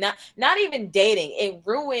general, and not even dating. It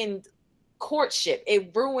ruined courtship.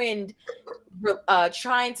 It ruined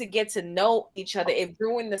trying to get to know each other. It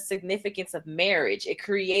ruined the significance of marriage. It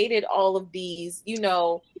created all of these, you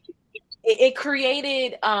know, it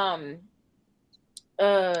created you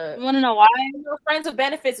want to know why? Friends with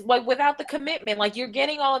benefits, like, without the commitment. Like, you're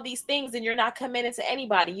getting all of these things and you're not committed to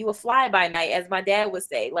anybody. You a fly by night, as my dad would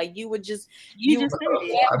say. Like, you would just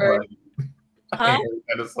huh?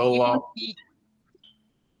 That is so long.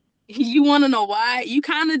 You want to know why? You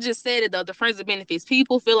kind of just said it, though. The friends with benefits.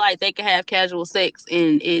 People feel like they can have casual sex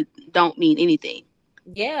and it don't mean anything.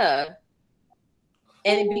 Yeah.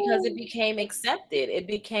 And because it became accepted, it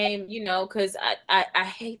became, you know, because I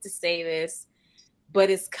hate to say this, but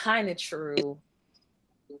it's kind of true.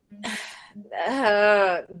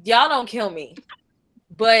 Y'all don't kill me,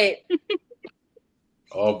 but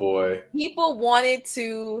oh boy, people wanted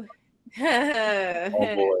to. Oh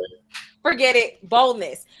boy, forget it.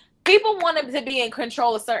 Boldness. People wanted to be in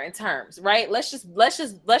control of certain terms, right? Let's just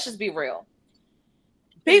be real.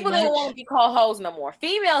 People didn't want to be called hoes no more.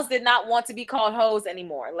 Females did not want to be called hoes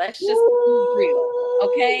anymore. Let's just be real,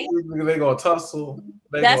 okay? They gonna tussle.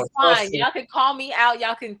 That's fine. Y'all can call me out.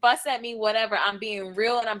 Y'all can fuss at me, whatever. I'm being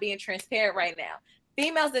real and I'm being transparent right now.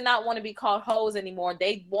 Females did not want to be called hoes anymore.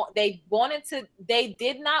 They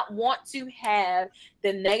did not want to have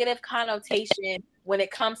the negative connotation when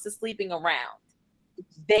it comes to sleeping around.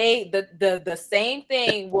 The same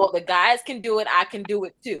thing. Well, the guys can do it. I can do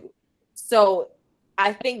it too. So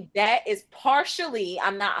I think that is partially,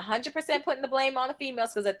 I'm not 100% putting the blame on the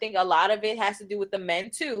females, because I think a lot of it has to do with the men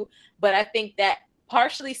too. But I think that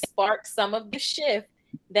partially sparked some of the shift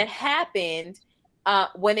that happened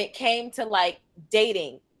when it came to like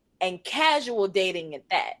dating and casual dating at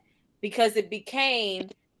that, because it became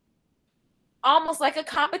almost like a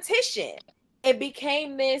competition. It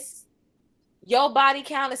became this, Your body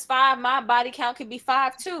count is 5. My body count could be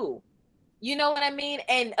 5 too. You know what I mean?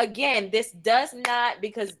 And again, this does not,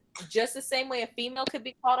 because just the same way a female could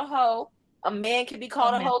be called a hoe, a man can be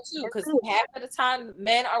called a hoe too. Because half of the time,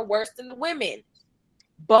 men are worse than the women.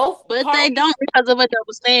 Both, but they don't, because of a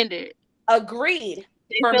double standard. Agreed.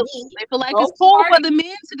 They feel like it's cool for the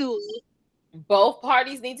men to do it. Both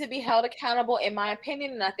parties need to be held accountable, in my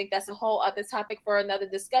opinion, and I think that's a whole other topic for another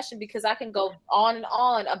discussion, because I can go on and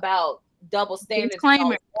on about double standards.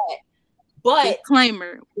 Disclaimer. But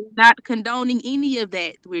disclaimer, we're not condoning any of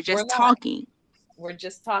that. We're just talking. We're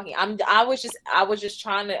just talking. I was just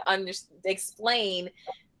trying to explain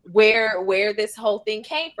where this whole thing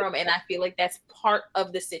came from, and I feel like that's part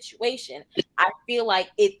of the situation. I feel like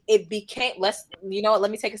it became, let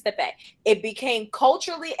me take a step back. It became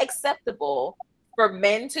culturally acceptable for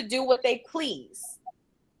men to do what they please,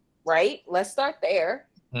 right? Let's start there.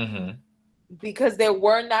 Mm-hmm. Because there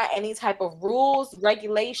were not any type of rules,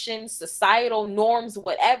 regulations, societal norms,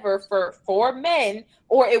 whatever for men,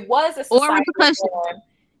 or it was a societal norm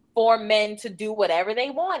for men to do whatever they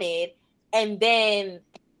wanted. And then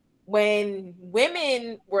when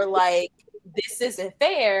women were like, this isn't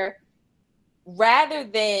fair, rather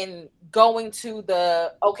than going to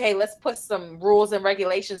the, okay, let's put some rules and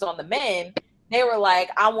regulations on the men, they were like,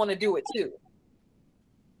 I want to do it too.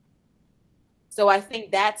 So I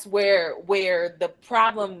think that's where the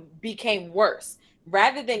problem became worse.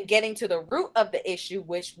 Rather than getting to the root of the issue,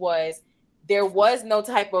 which was there was no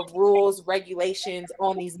type of rules, regulations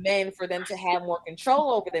on these men for them to have more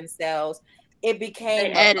control over themselves, it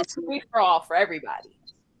became a free-for-all for everybody.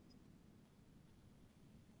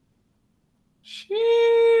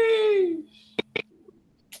 Sheesh.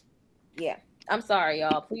 Yeah, I'm sorry,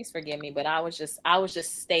 y'all. Please forgive me, but I was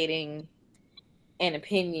just stating an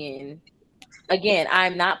opinion. Again,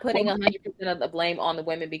 I'm not putting 100% of the blame on the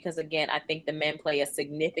women, because again, I think the men play a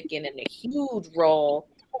significant and a huge role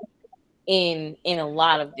in a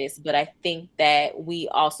lot of this, but I think that we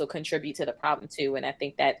also contribute to the problem too, and I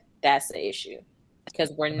think that that's the issue,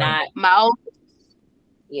 because we're not.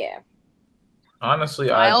 Yeah. Honestly,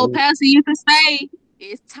 my old pastor used to say,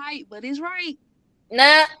 "It's tight, but it's right."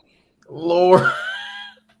 Nah. Lord.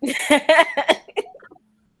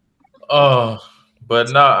 Oh.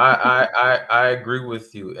 But no, I agree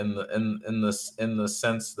with you in the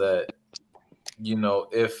sense that,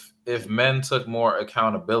 if men took more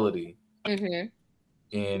accountability in,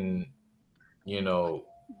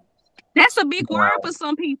 that's a big word for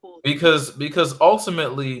some people, because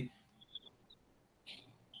ultimately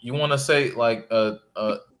you want to say like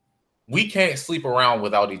we can't sleep around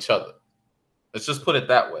without each other. Let's just put it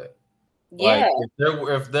that way. Yeah. Like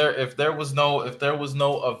if there was no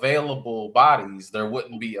available bodies, there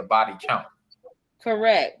wouldn't be a body count.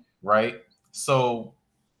 Correct. Right. So,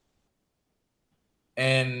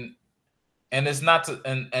 and it's not to,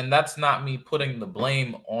 and that's not me putting the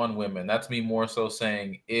blame on women. That's me more so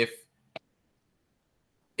saying if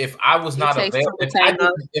I was not available,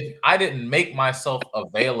 if I didn't make myself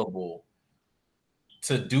available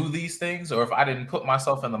to do these things, or if I didn't put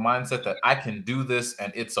myself in the mindset that I can do this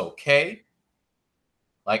and it's okay,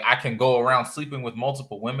 like I can go around sleeping with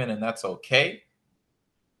multiple women and that's okay,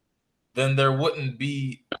 then there wouldn't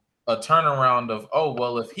be a turnaround of, oh,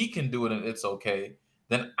 well, if he can do it and it's okay,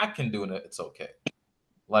 then I can do it and it's okay.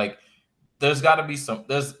 Like there's got to be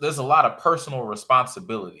there's a lot of personal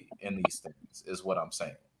responsibility in these things, is what I'm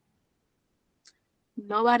saying.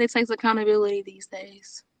 Nobody takes accountability these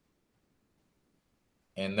days.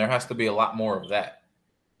 And there has to be a lot more of that.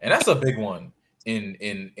 And that's a big one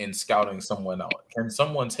in scouting someone out. Can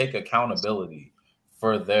someone take accountability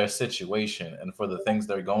for their situation and for the things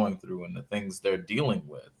they're going through and the things they're dealing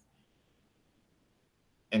with?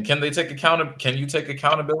 And can you take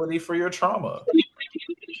accountability for your trauma?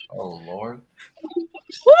 Oh Lord.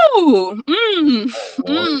 Woo!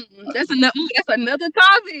 That's another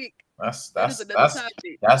topic.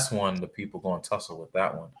 That's one that people gonna tussle with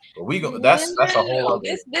that one. But we go. That's a whole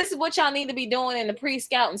other. This is what y'all need to be doing in the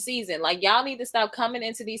pre-scouting season. Like y'all need to stop coming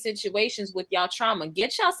into these situations with y'all trauma.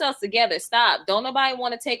 Get yourselves together. Stop. Don't nobody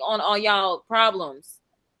want to take on all y'all problems.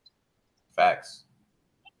 Facts.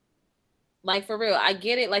 Like for real, I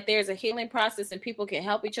get it. Like there's a healing process and people can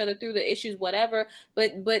help each other through the issues, whatever.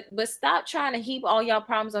 But stop trying to heap all y'all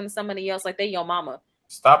problems on somebody else like they your mama.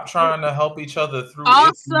 Stop trying to help each other through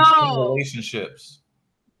relationships.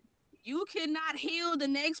 You cannot heal the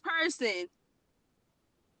next person.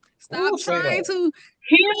 Stop trying to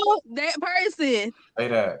heal that person. Say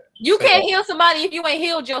that. You can't heal somebody if you ain't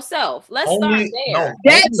healed yourself. Let's start there.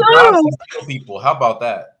 That's true. Heal people. How about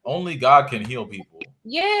that? Only God can heal people.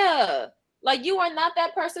 Yeah. Like, you are not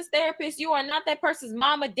that person's therapist. You are not that person's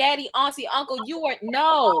mama, daddy, auntie, uncle. You are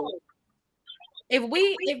no. If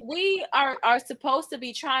we are supposed to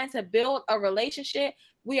be trying to build a relationship,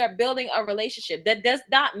 we are building a relationship. That does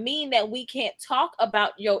not mean that we can't talk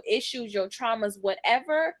about your issues, your traumas,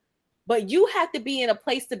 whatever. But you have to be in a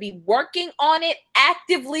place to be working on it,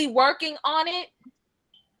 actively working on it,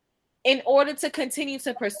 in order to continue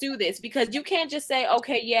to pursue this. Because you can't just say,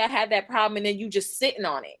 okay, yeah, I had that problem, and then you just sitting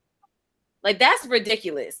on it. Like, that's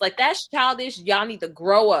ridiculous. Like, that's childish. Y'all need to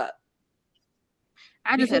grow up.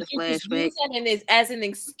 I just had a Because flashback. use that as an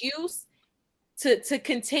excuse to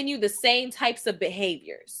continue the same types of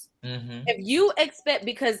behaviors. Mm-hmm. If you expect,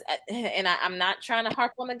 because, and I'm not trying to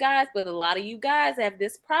harp on the guys, but a lot of you guys have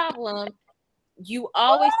this problem. You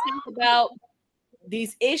always talk about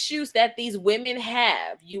these issues that these women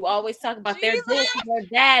have. You always talk about their this and their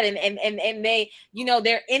that, and they, you know,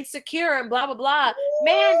 they're insecure and blah blah blah.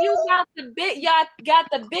 Man, y'all got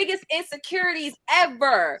the biggest insecurities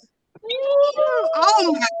ever.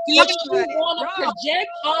 Oh my You want to project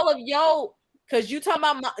all of your, because you talking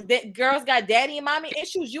about that girls got daddy and mommy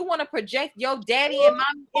issues. You want to project your daddy and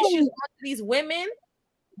mommy issues onto these women?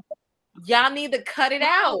 Y'all need to cut it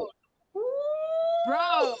out. Bro,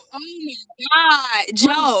 oh my God,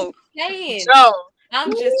 Joe.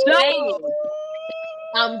 I'm just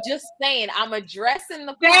saying. I'm addressing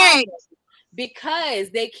the problem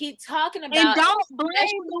because they keep talking about, and don't blame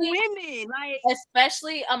the women, like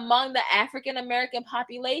especially among the African American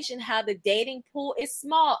population, how the dating pool is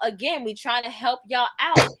small. Again, we trying to help y'all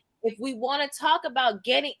out. If we want to talk about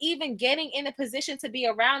getting in a position to be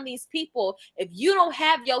around these people, if you don't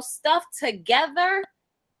have your stuff together,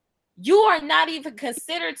 you are not even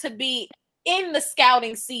considered to be in the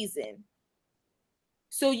scouting season.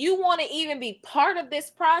 So you want to even be part of this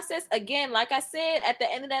process? Again, like I said at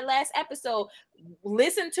the end of that last episode,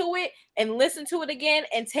 listen to it again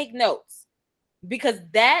and take notes, because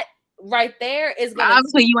that right there is gonna,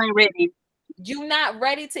 obviously you ain't ready. You not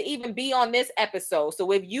ready to even be on this episode.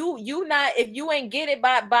 So if you ain't get it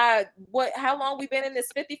by how long we've been in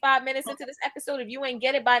this, 55 minutes into this episode, if you ain't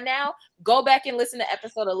get it by now, go back and listen to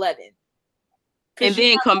episode 11 and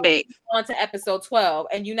then come back on to episode 12,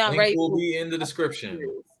 and you're not ready. Will be in the description.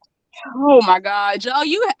 Oh my God, Joe,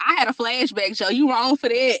 I had a flashback, Joe. You wrong for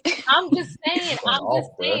that. I'm just saying.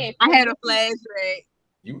 I had a flashback.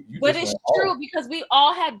 But it's true, because we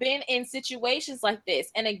all have been in situations like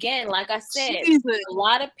this. And again, like I said, a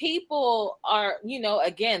lot of people are,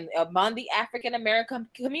 again, among the African American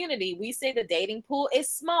community, we say the dating pool is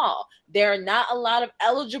small. There are not a lot of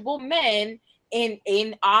eligible men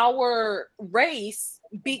in our race,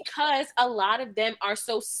 because a lot of them are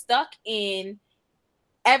so stuck in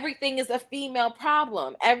everything is a female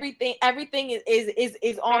problem. Everything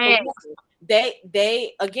is on the woman.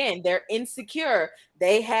 They again, they're insecure.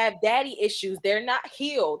 They have daddy issues. They're not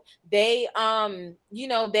healed. They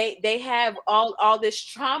they have all this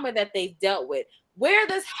trauma that they've dealt with. Where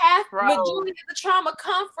does majority of the trauma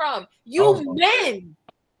come from? Men.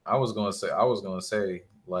 I was gonna say,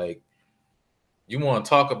 like, you want to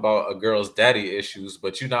talk about a girl's daddy issues,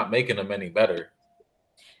 but you're not making them any better.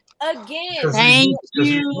 Again, thank you.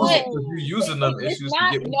 You're using them issues.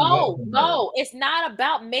 No, it's not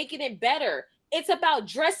about making it better. It's about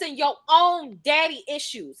addressing your own daddy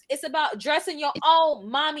issues. It's about addressing your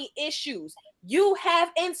own mommy issues. You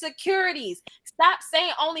have insecurities. Stop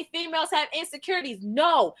saying only females have insecurities.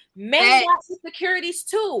 No, men got insecurities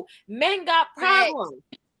too. Men got problems.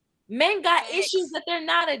 Men got issues that they're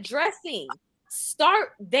not addressing.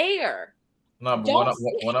 Start there. No, but don't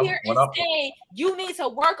sit here and say you need to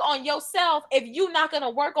work on yourself if you're not going to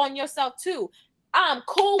work on yourself too. I'm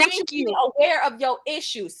cool with you being aware of your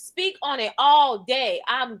issues. Speak on it all day.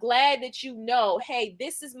 I'm glad that you know, hey,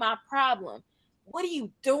 this is my problem. What are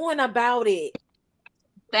you doing about it?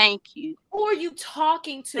 Thank you. Who are you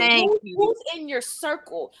talking to? Who's in your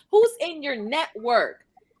circle? Who's in your network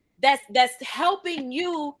that's helping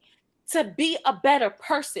you to be a better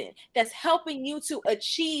person, that's helping you to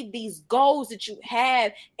achieve these goals that you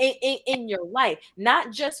have in your life,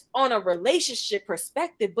 not just on a relationship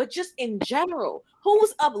perspective, but just in general?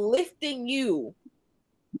 Who's uplifting you?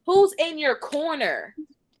 Who's in your corner?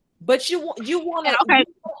 But you want to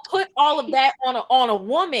put all of that on a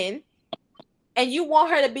woman, and you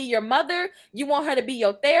want her to be your mother, you want her to be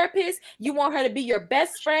your therapist, you want her to be your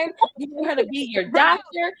best friend, you want her to be your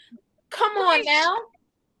doctor. Come on now.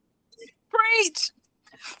 Preach.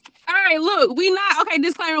 All right, look,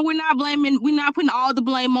 disclaimer, we're not putting all the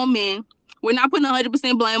blame on men. We're not putting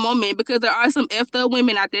 100% blame on men, because there are some effed up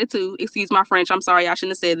women out there too. Excuse my French. I'm sorry, I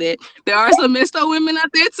shouldn't have said that. There are some messed up women out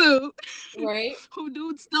there too. Right. Who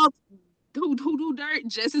do stuff who do dirt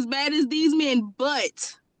just as bad as these men,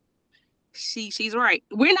 but she's right.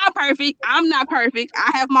 We're not perfect. I'm not perfect.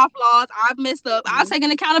 I have my flaws. I've messed up. I've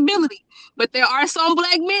taken accountability. But there are some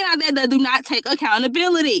black men out there that do not take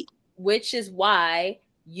accountability. Which is why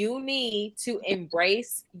you need to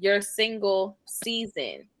embrace your single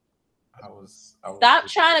season. Stop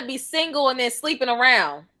trying to be single and then sleeping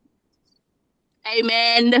around.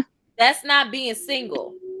 Amen. That's not being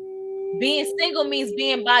single. Being single means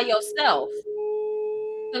being by yourself.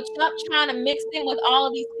 So stop trying to mix in with all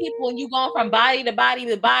of these people and you going from body to body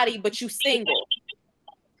to body, but you single.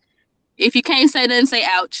 If you can't say nothing, say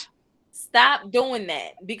ouch. Stop doing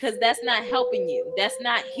that because that's not helping you. That's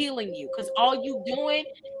not healing you because all you doing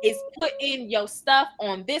is putting your stuff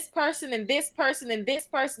on this person and this person and this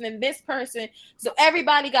person and this person. So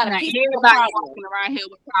everybody got a piece of walking around here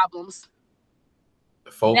with problems.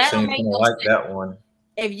 Folks ain't gonna like that one.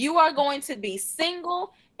 If you are going to be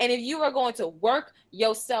single and if you are going to work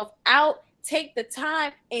yourself out, take the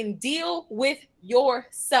time and deal with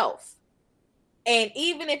yourself. And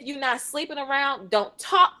even if you're not sleeping around, don't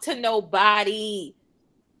talk to nobody.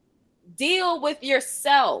 Deal with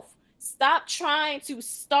yourself. Stop trying to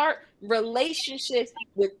start relationships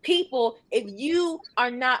with people if you are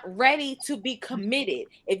not ready to be committed,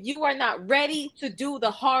 if you are not ready to do the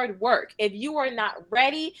hard work, if you are not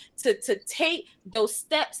ready to take those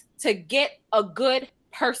steps to get a good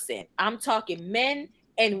person. I'm talking men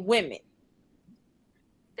and women.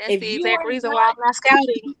 That's the exact reason why I'm not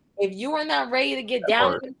scouting. If you are not ready to get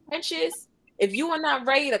down in the trenches, if you are not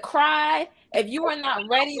ready to cry, if you are not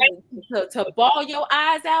ready to bawl your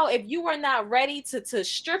eyes out, if you are not ready to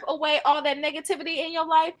strip away all that negativity in your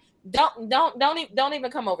life, don't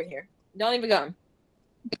even come over here. Don't even come.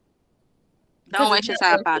 Don't waste your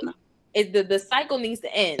time, partner. The cycle needs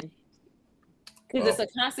to end because it's a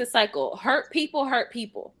constant cycle. Hurt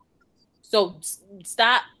people. So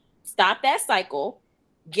stop that cycle.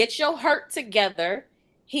 Get your hurt together.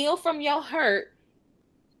 Heal from your hurt,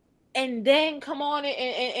 and then come on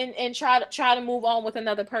and try to move on with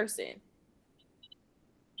another person.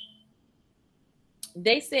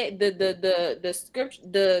 They said the script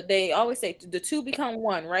they always say the two become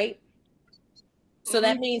one, right? So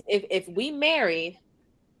that means if we married,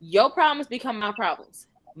 your problems become my problems.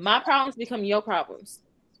 My problems become your problems.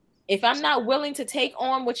 If I'm not willing to take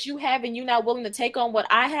on what you have and you're not willing to take on what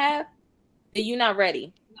I have, then you're not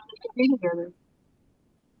ready.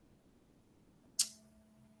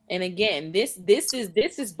 And again, this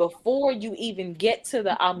is before you even get to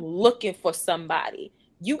the I'm looking for somebody.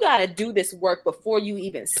 You got to do this work before you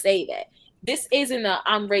even say that. This isn't a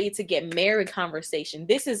I'm ready to get married conversation.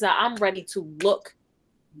 This is a I'm ready to look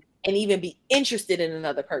and even be interested in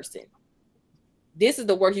another person. This is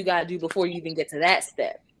the work you got to do before you even get to that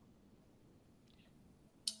step.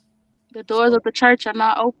 The doors of the church are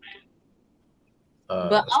not open.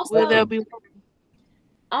 But also, will there be?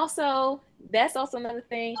 Also, that's also another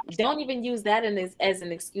thing. Don't even use that as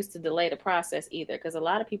an excuse to delay the process either, because a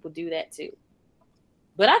lot of people do that too.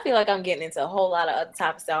 But I feel like I'm getting into a whole lot of other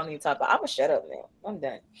topics I don't need to talk about. I'm gonna shut up now. I'm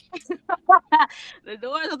done. The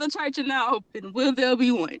doors of the church are now open. Will there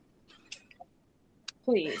be one?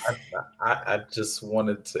 Please. I just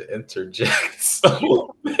wanted to interject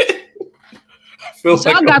so Y'all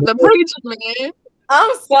got the preacher, man.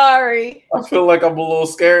 I'm sorry. I feel like I'm a little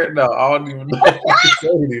scared now. I don't even know if I can say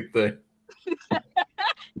anything.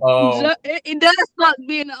 It does suck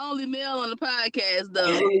being the only male on the podcast, though.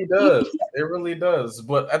 It really does. It really does.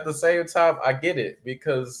 But at the same time, I get it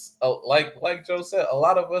because, like Joe said, a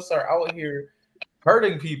lot of us are out here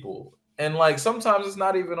hurting people, and like sometimes it's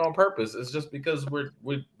not even on purpose. It's just because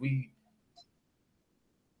we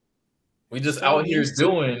just out here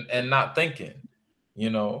doing and not thinking, you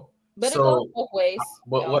know. But so, it goes both ways.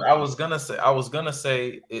 But what I was gonna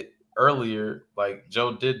say it earlier, like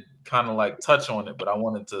Joe did kind of like touch on it, but I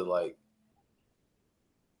wanted to like,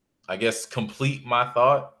 I guess, complete my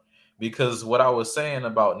thought, because what I was saying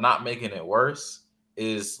about not making it worse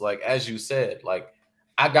is like, as you said, like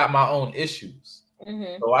I got my own issues,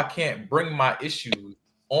 so I can't bring my issues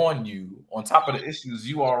on you on top of the issues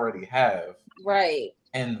you already have, right?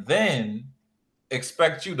 And then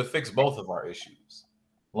expect you to fix both of our issues.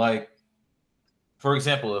 Like, for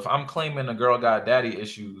example, if I'm claiming a girl got daddy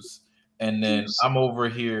issues and then I'm over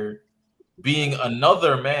here being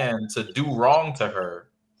another man to do wrong to her,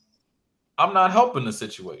 I'm not helping the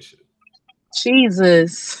situation.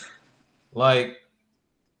 Jesus. Like,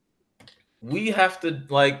 we have to,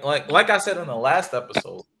 like I said in the last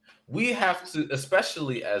episode, we have to,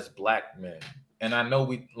 especially as Black men, and I know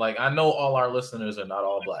I know all our listeners are not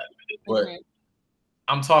all Black, but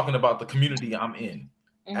I'm talking about the community I'm in.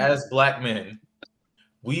 as Black men,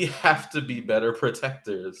 we have to be better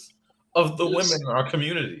protectors of the women in our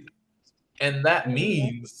community. And that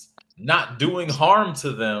means not doing harm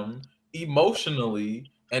to them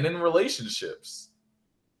emotionally and in relationships.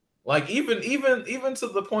 Like even to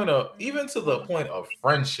the point of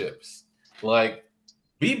friendships. Like,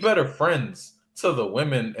 be better friends to the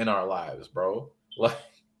women in our lives, bro.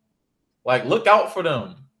 Like look out for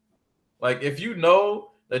them. Like, if you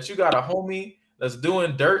know that you got a homie that's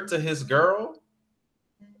doing dirt to his girl,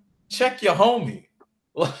 check your homie.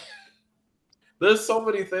 Like, there's so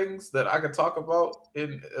many things that I could talk about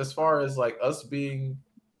in as far as like us being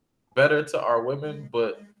better to our women,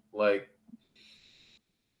 but like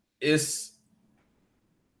it's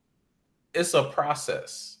a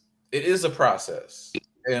process. It is a process.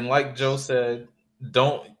 And like Joe said,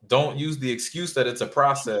 don't use the excuse that it's a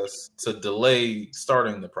process to delay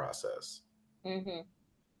starting the process.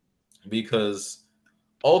 Because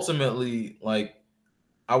ultimately, like,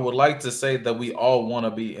 I would like to say that we all want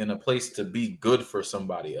to be in a place to be good for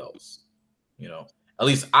somebody else. You know, at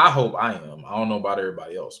least I hope I am. I don't know about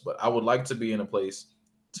everybody else, but I would like to be in a place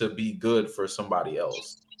to be good for somebody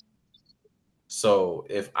else. So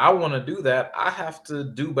if I want to do that, I have to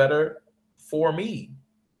do better for me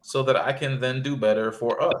so that I can then do better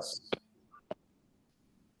for us.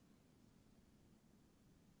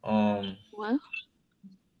 Well,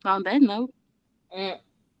 on that note.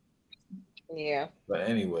 Yeah. But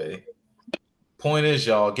anyway, point is,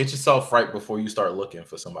 y'all, get yourself right before you start looking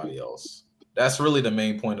for somebody else. That's really the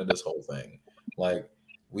main point of this whole thing. Like,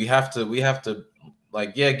 we have to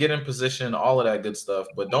like, yeah, get in position, all of that good stuff,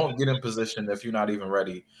 but don't get in position if you're not even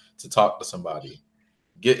ready to talk to somebody.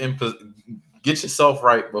 Get yourself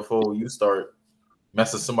right before you start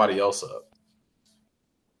messing somebody else up.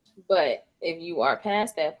 But if you are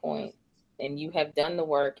past that point and you have done the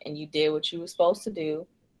work and you did what you were supposed to do,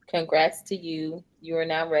 congrats to you. You are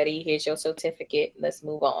now ready. Here's your certificate. Let's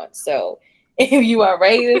move on. So if you are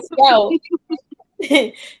ready to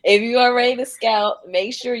scout,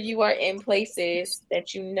 make sure you are in places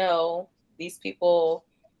that you know these people,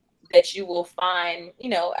 that you will find,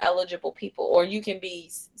 eligible people, or you can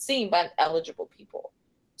be seen by eligible people.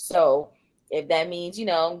 So if that means,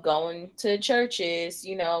 going to churches,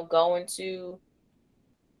 going to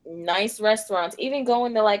nice restaurants, even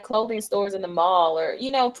going to like clothing stores in the mall, or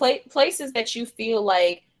places that you feel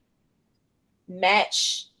like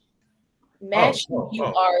match who you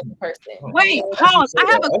are as a person. Wait, pause.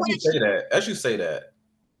 I have a question. As you say that,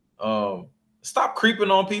 stop creeping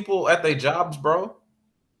on people at their jobs, bro.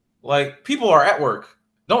 Like, people are at work.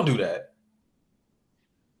 Don't do that.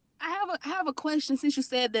 I have a question since you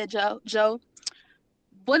said that, Joe.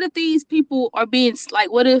 What if these people are being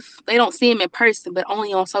like? What if they don't see him in person, but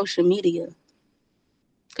only on social media?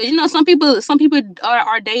 Because some people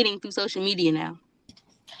are dating through social media now.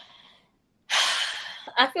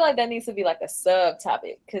 I feel like that needs to be like a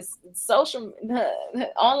subtopic, because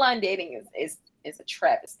online dating is a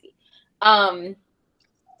travesty.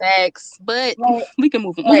 Facts, but we can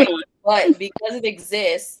move on. Right. But because it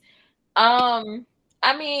exists, I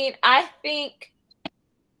mean, I think.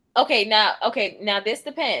 Okay, now this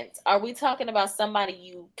depends. Are we talking about somebody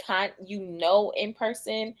you know in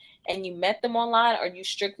person and you met them online, or you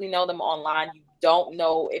strictly know them online? You don't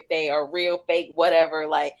know if they are real, fake, whatever.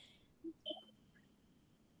 Like,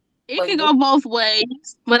 it can go both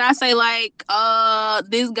ways. When I say like,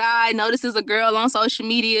 this guy notices a girl on social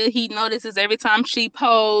media, he notices every time she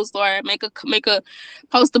posts or make a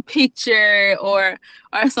post a picture or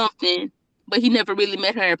something, but he never really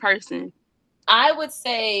met her in person. I would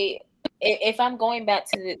say, if I'm going back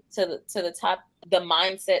to the top, the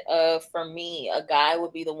mindset of, for me, a guy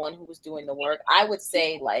would be the one who was doing the work. I would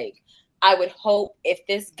say, like, I would hope if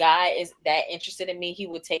this guy is that interested in me, he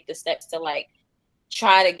would take the steps to like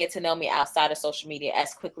try to get to know me outside of social media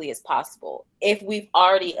as quickly as possible. If we've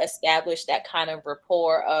already established that kind of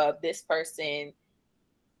rapport of this person,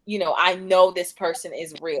 I know this person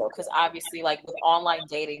is real, because obviously, like, with online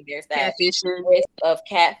dating, there's that risk of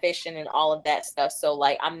catfishing and all of that stuff. So,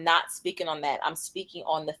 like, I'm not speaking on that. I'm speaking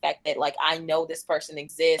on the fact that, like, I know this person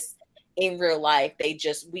exists in real life.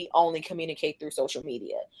 We only communicate through social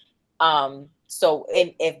media. So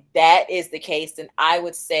if that is the case, then I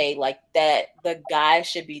would say, like, that the guy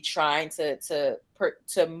should be trying to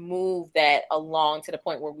move that along to the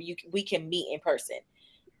point where we can meet in person.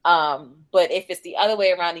 But if it's the other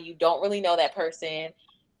way around and you don't really know that person,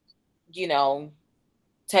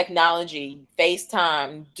 technology,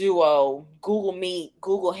 FaceTime, Duo, Google Meet,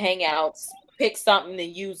 Google Hangouts, pick something to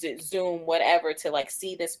use it, Zoom, whatever, to like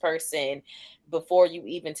see this person before you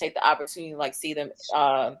even take the opportunity to like see them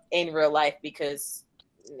in real life, because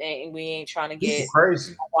and we ain't trying to People get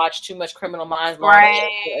crazy. watch too much Criminal Minds Right.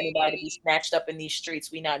 for anybody to be snatched up in these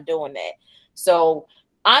streets. We not doing that. So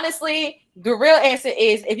honestly, the real answer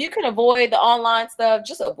is if you can avoid the online stuff,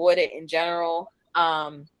 just avoid it in general.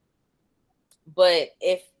 But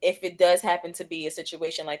if it does happen to be a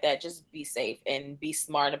situation like that, just be safe and be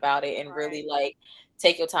smart about it, and really like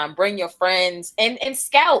take your time, bring your friends and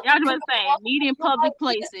scout. Y'all just saying, meet in public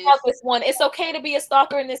places. This one, it's okay to be a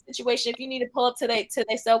stalker in this situation. If you need to pull up to their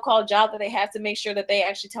so-called job that they have, to make sure that they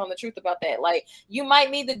actually telling the truth about that. Like you might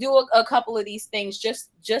need to do a couple of these things just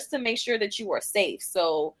to make sure that you are safe.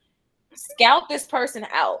 So scout this person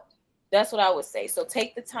out. That's what I would say. So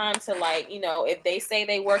take the time to, like, you know, if they say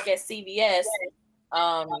they work at CVS,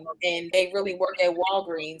 and they really work at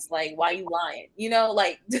Walgreens, like, why you lying? You know,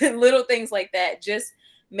 like little things like that. Just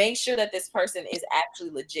make sure that this person is actually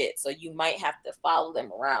legit. So you might have to follow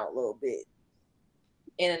them around a little bit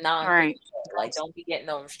in a Right. like, don't be getting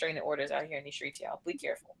no restraining orders out here in the streets, y'all. Be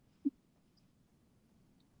careful.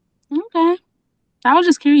 Okay. I was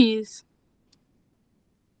just curious.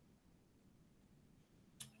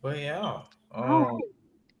 But yeah. Oh.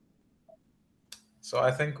 So I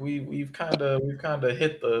think we've kind of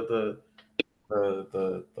hit the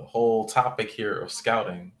whole topic here of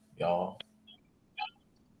scouting, y'all.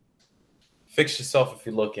 Fix yourself if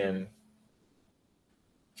you're looking.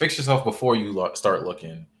 Fix yourself before you start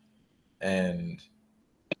looking, and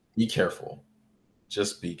be careful.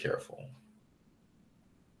 Just be careful.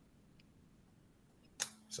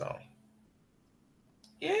 So,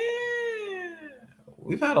 yeah.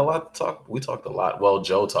 We've had a lot to talk. We talked a lot. Well,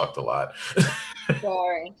 Joe talked a lot.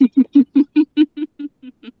 Sorry.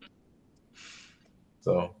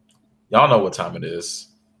 So, y'all know what time it is.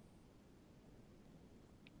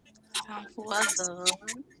 Time for us.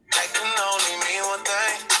 I can only mean one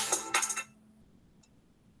thing.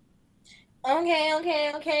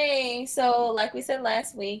 Okay. So, like we said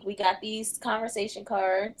last week, we got these conversation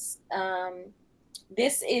cards.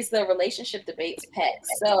 This is the relationship debates pack.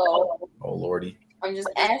 So, Oh Lordy. I'm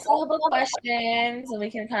just asking a couple questions so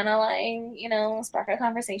we can kind of, like, you know, spark a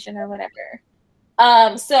conversation or whatever.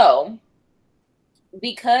 So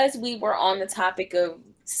because we were on the topic of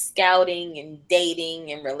scouting and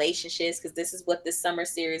dating and relationships, because this is what this summer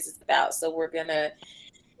series is about. So we're gonna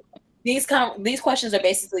these questions are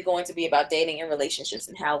basically going to be about dating and relationships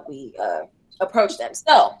and how we approach them.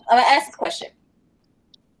 So I'm gonna ask this question.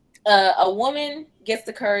 A woman gets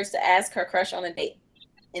the courage to ask her crush on a date,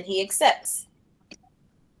 and he accepts.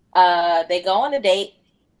 They go on a date,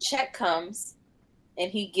 check comes,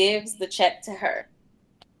 and he gives the check to her.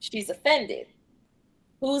 She's offended.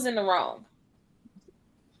 Who's in the wrong?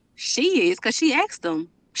 She is, because she asked him.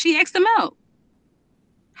 She asked him out.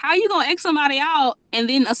 How you gonna ask somebody out and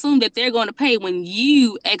then assume that they're going to pay when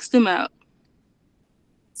you asked them out?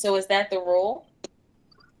 So is that the rule?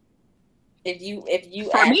 If you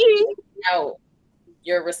For ask me, out,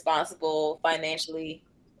 you're responsible financially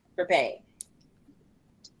for paying.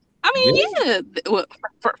 I mean, yeah. Well,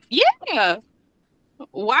 yeah.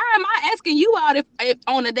 Why am I asking you out if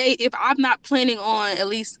on a date if I'm not planning on at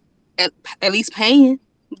least paying?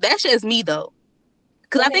 That's just me though.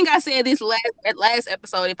 Because I think I said this last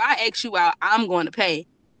episode. If I ask you out, I'm going to pay.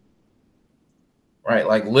 Right,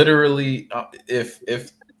 like literally,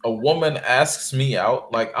 if a woman asks me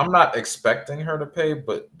out, like I'm not expecting her to pay,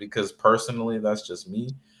 but because personally that's just me.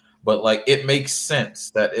 But like it makes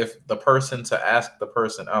sense that if the person to ask the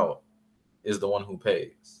person out is the one who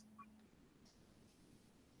pays.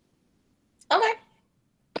 Okay.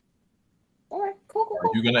 All right. Cool. Are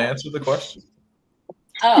you gonna answer the question?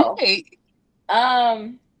 Oh. Hey.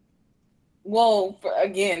 Well,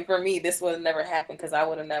 for me, this would have never happened because I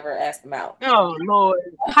would have never asked him out. Oh Lord.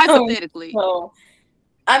 Hypothetically. So,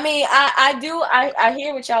 I mean, I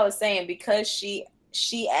hear what y'all are saying because she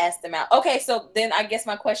asked him out. Okay, so then I guess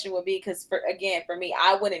my question would be, because for me,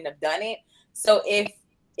 I wouldn't have done it. So if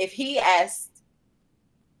he asked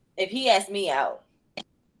me out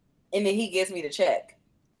and then he gives me the check.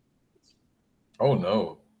 Oh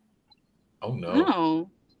no. Oh no. No.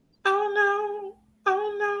 Oh no.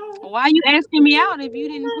 Oh no. Why are you asking me out if you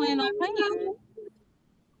didn't plan on paying?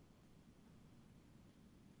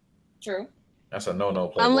 True. That's a no.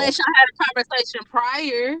 Unless y'all had a conversation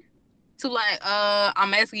prior to like,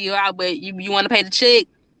 I'm asking you out, but you want to pay the check.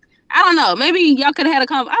 I don't know. Maybe y'all could have had a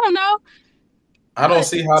conversation. I don't know. I don't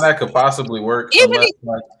see how that could possibly work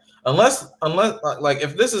unless like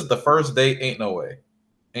if this is the first date, ain't no way.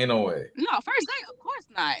 No, first date, of course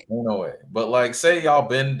not. Ain't no way. But like, say y'all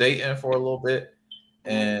been dating for a little bit,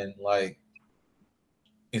 and like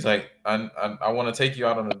he's like, I want to take you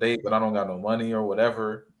out on a date, but I don't got no money or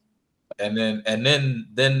whatever. And then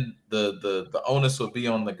the onus would be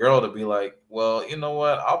on the girl to be like, well, you know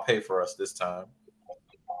what? I'll pay for us this time,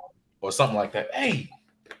 or something like that. Hey,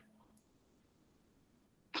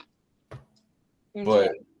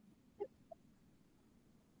 but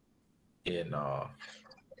yeah, no.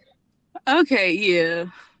 Okay, yeah.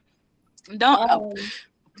 Don't.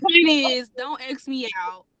 Point is, don't X me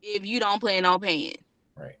out if you don't plan on paying.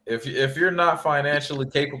 Right. If you're not financially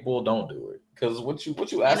capable, don't do it. Because what you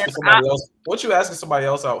And asking if somebody else? What you asking somebody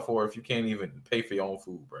else out for if you can't even pay for your own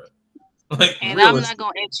food, bro? Like, And I'm realistically.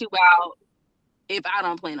 not gonna X you out if I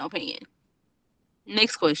don't plan on paying.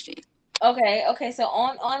 Next question. Okay. So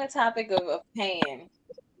on the topic of paying,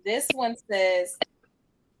 this one says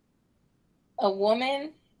a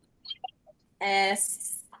woman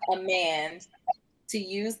asks a man to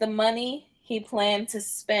use the money he planned to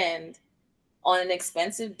spend on an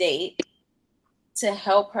expensive date to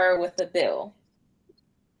help her with the bill,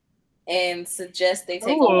 and suggests they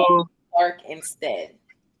take a walk in the park instead.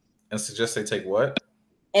 And suggest they take what?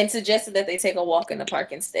 And suggested that they take a walk in the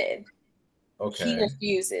park instead. Okay. He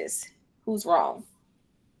refuses. Who's wrong?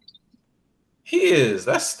 He is.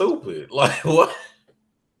 That's stupid. Like, what?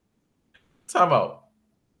 Time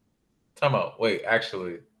out. Wait,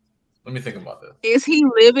 actually, let me think about this. Is he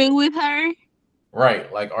living with her?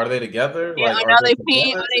 Right. Like, are they together? Yeah, Like, are they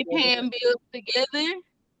together? paying bills together?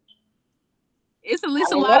 It's a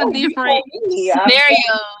I lot of different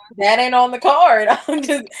scenarios. That ain't on the card. I'm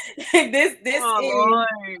just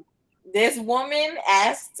this woman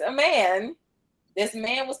asked a man. This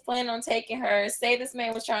man was planning on taking her. Say this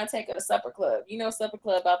man was trying to take her to supper club. You know, supper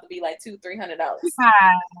club about to be like $200-$300.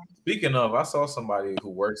 Speaking of, I saw somebody who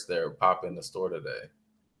works there pop in the store today.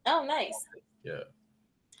 Oh, nice. Yeah.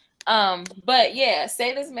 But yeah,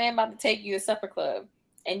 say this man about to take you to supper club,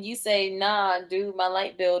 and you say, "Nah, dude, my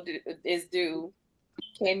light bill is due.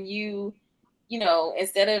 Can you,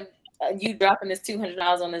 instead of you dropping this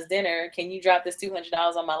 $200 on this dinner, can you drop this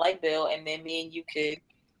 $200 on my light bill, and then me and you could."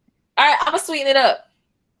 All right, I'm gonna sweeten it up.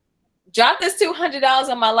 Drop this $200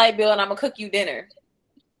 on my light bill, and I'm gonna cook you dinner.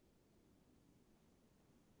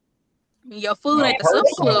 Your food ain't the supper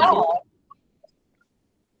club.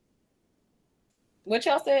 What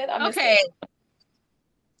y'all said? Okay.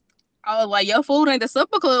 I was like, your food ain't the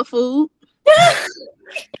supper club food. I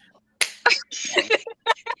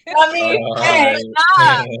mean, it's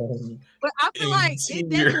not. But I feel like it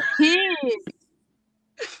depends.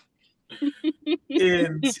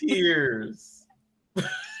 In tears.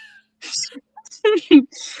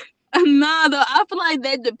 Nah, though, I feel like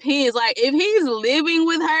that depends. Like, if he's living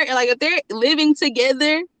with her, like if they're living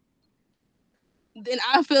together, then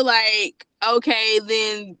I feel like, okay,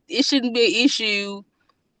 then it shouldn't be an issue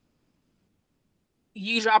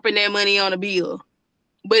you dropping that money on a bill.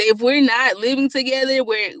 But if we're not living together,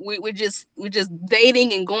 we're just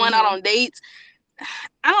dating and going out on dates,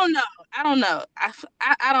 I don't know. I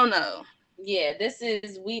don't know. Yeah, this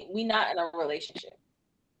is we not in a relationship.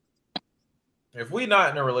 If we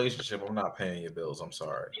not in a relationship, I'm not paying your bills. I'm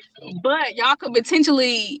sorry. But y'all could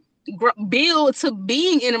potentially build to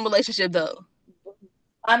being in a relationship, though.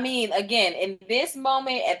 I mean, again, in this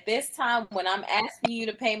moment, at this time, when I'm asking you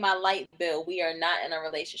to pay my light bill, we are not in a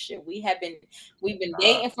relationship. We've been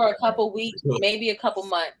dating for a couple weeks, maybe a couple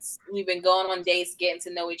months. We've been going on dates, getting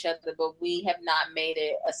to know each other, but we have not made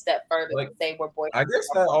it a step further to say we're boyfriend. I guess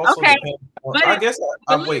that also depends on,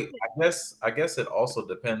 I guess it also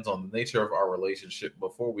depends on the nature of our relationship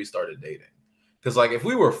before we started dating. Because, like, if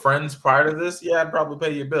we were friends prior to this, yeah, I'd probably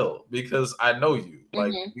pay your bill because I know you.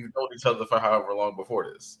 Like, we've known each other for however long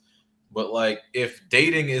before this. But, like, if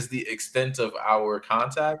dating is the extent of our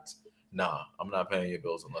contact, nah, I'm not paying your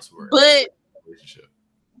bills unless we're in a relationship.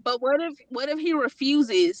 But what if he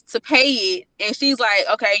refuses to pay it and she's like,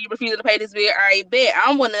 okay, you refuse to pay this bill, all right, bet. I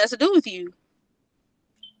don't want nothing to do with you.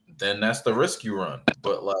 Then that's the risk you run.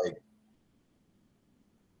 But, like,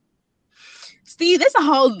 Steve, there's a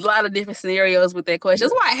whole lot of different scenarios with that question.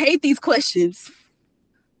 That's why I hate these questions.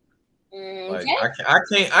 Like,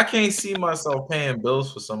 I can't see myself paying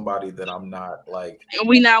bills for somebody that I'm not, like, and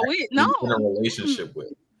we not with in a relationship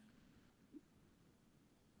with.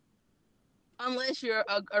 Unless you're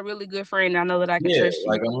a really good friend, I know that I can trust you.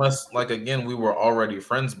 Like, unless, like, again, we were already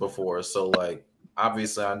friends before, so, like,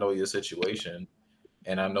 obviously I know your situation,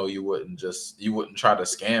 and I know you wouldn't try to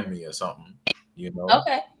scam me or something, you know?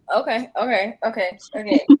 Okay. Continue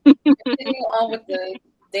on with the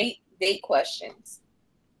date questions.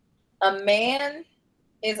 A man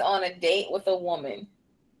is on a date with a woman,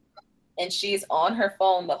 and she's on her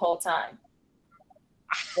phone the whole time.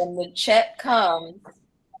 When the check comes,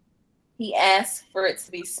 he asks for it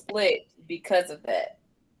to be split because of that.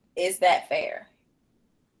 Is that fair?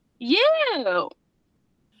 Yeah.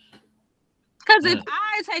 Because if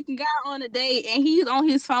I take a guy on a date and he's on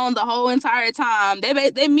his phone the whole entire time,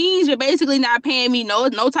 that means you're basically not paying me no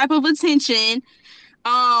type of attention.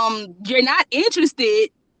 You're not interested.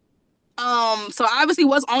 So obviously,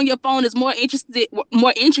 what's on your phone is more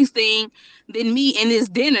interesting than me and this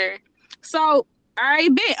dinner. So, all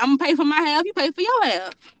right, bet I'm gonna pay for my half. You pay for your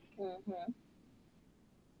half. Mm-hmm.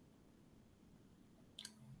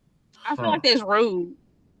 I feel like that's rude.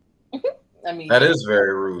 I mean, that is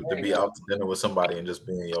very rude to be out to dinner with somebody and just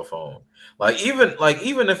be in your phone.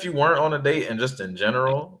 Even if you weren't on a date and just in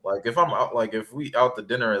general, like if I'm out, like if we out to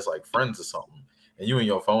dinner as like friends or something, and you in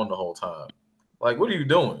your phone the whole time, like what are you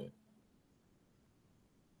doing?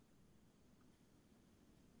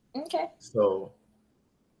 Okay. So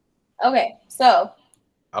I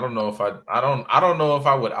don't know if I don't know if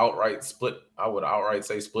I would outright split. I would outright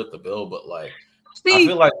say split the bill, but like See,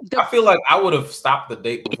 I feel like I would have stopped the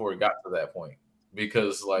date before it got to that point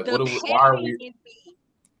because like why are we?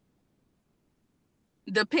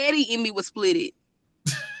 The petty in me was split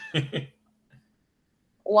it.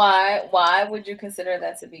 Why would you consider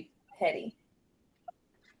that to be petty?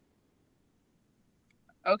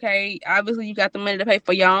 Okay, obviously you got the money to pay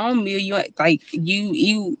for your own meal.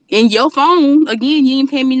 You in your phone again. You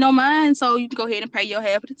ain't paying me no mind, so you can go ahead and pay your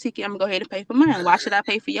half of the ticket. I'm gonna go ahead and pay for mine. Why should I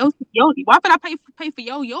pay for your? Why should I pay for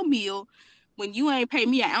your meal when you ain't paid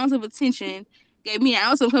me an ounce of attention, gave me an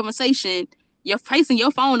ounce of conversation? You're facing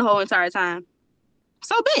your phone the whole entire time.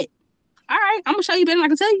 So bet. All right, I'm gonna show you better than I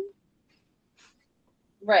can tell you.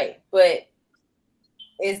 Right, but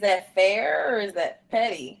is that fair or is that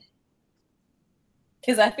petty?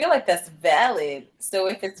 Because I feel like that's valid. So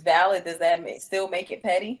if it's valid, does that still make it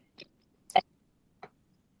petty?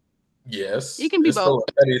 Yes, it can be it's both. still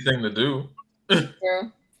a petty thing to do. Yeah.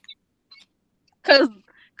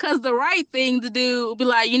 Cause the right thing to do would be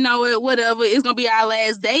like, you know what, whatever, it's gonna be our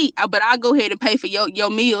last date, but I'll go ahead and pay for your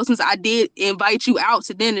meal since I did invite you out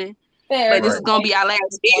to dinner. Fair. But this is gonna be our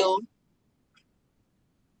last meal.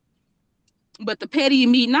 But the petty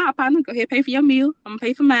and me, nah, partner, go ahead, pay for your meal. I'm gonna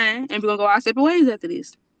pay for mine, and we're gonna go our separate ways after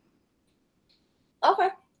this. Okay.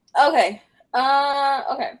 Okay.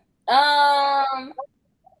 Okay. All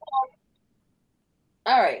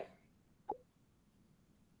right.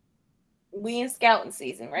 We in scouting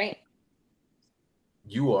season, right?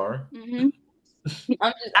 You are. Mm-hmm.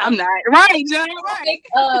 I'm not. Right, John. Right.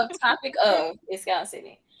 Topic of is scouting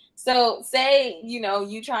season. So say, you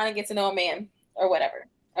trying to get to know a man or whatever,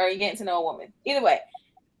 or you getting to know a woman. Either way,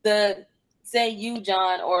 say you,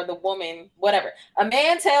 John, or the woman, whatever. A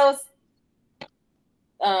man tells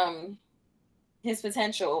his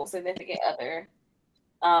potential significant other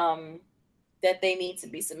that they need to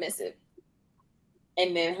be submissive.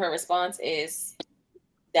 And then her response is,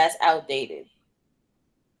 that's outdated.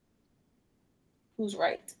 Who's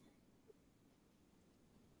right?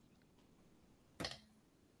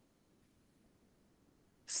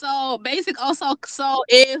 So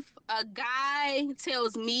if a guy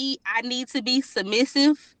tells me I need to be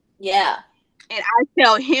submissive, yeah, and I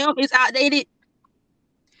tell him it's outdated,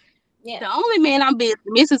 yeah, the only man I'm being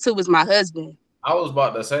submissive to is my husband. I was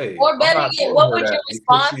about to say, or better yet, what would your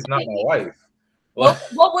response she's not my wife.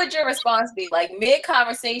 What would your response be? Like mid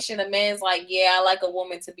conversation, a man's like, "Yeah, I like a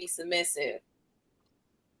woman to be submissive."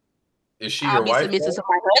 Is she your wife? I'll be submissive to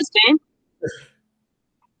my husband.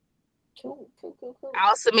 Cool.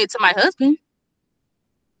 I'll submit to my husband.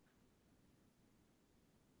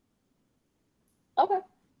 Okay.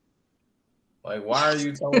 Like, why are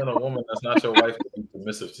you telling a woman that's not your wife to be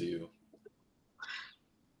submissive to you?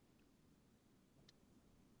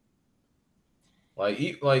 I'm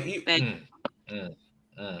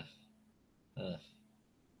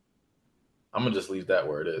gonna just leave that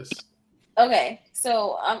where it is. Okay,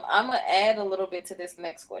 so I'm gonna add a little bit to this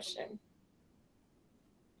next question.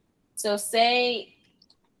 So say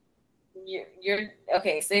you're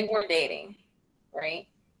okay. Say we're dating, right?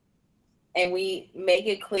 And we make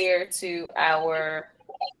it clear to our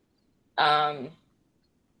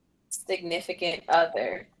significant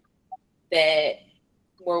other that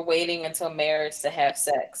we're waiting until marriage to have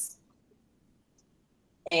sex,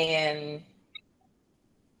 and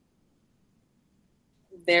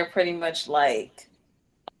they're pretty much like,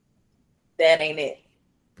 that ain't it.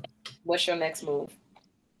 What's your next move?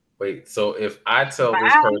 Wait, so if I tell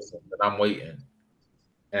this person that I'm waiting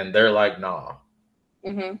and they're like, nah,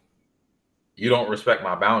 you don't respect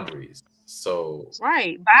my boundaries. So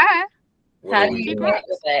right, bye. How do you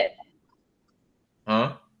handle that?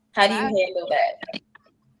 Huh? How do you handle that?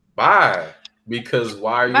 Bye. Because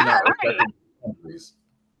why are you not respecting boundaries?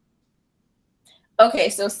 Okay,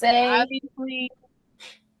 so say Obviously,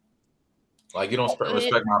 Like you don't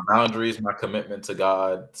respect my boundaries, my commitment to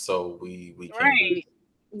God, so we can't do right.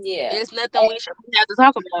 yeah. It's nothing we should have to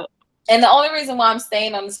talk about. And the only reason why I'm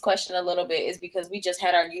staying on this question a little bit is because we just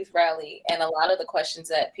had our youth rally, and a lot of the questions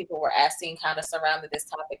that people were asking kind of surrounded this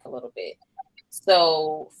topic a little bit.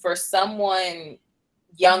 So for someone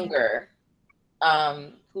younger,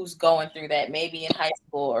 who's going through that, maybe in high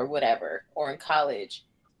school or whatever, or in college,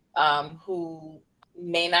 who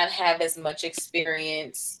may not have as much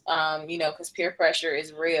experience, because peer pressure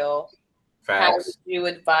is real. How would Facts. you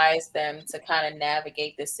advise them to kind of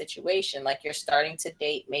navigate this situation? Like you're starting to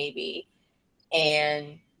date maybe,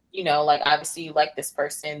 and like obviously you like this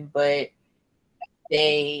person, but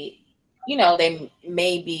they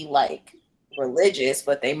may be like religious,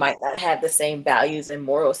 but they might not have the same values and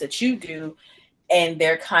morals that you do, and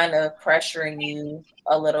they're kind of pressuring you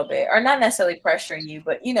a little bit, or not necessarily pressuring you,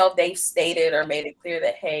 but they've stated or made it clear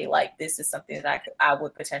that, hey, like this is something that I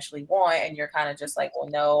would potentially want, and you're kind of just like, well,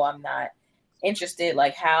 no, I'm not interested.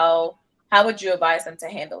 Like how would you advise them to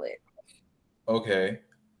handle it? Okay.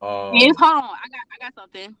 Hold on, I got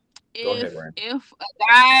something. Go ahead, Brandon. If a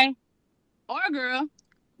guy or a girl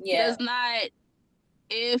Yeah. does not,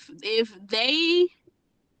 if they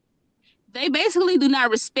basically do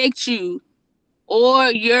not respect you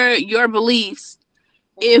or your beliefs,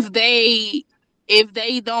 if they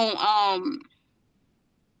don't I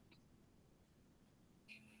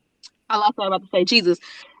lost what I was about to say, Jesus.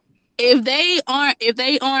 If they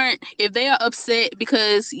are upset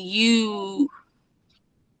because you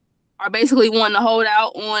are basically wanting to hold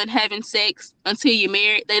out on having sex until you're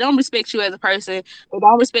married, they don't respect you as a person. They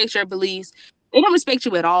don't respect your beliefs. They don't respect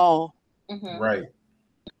you at all. Right.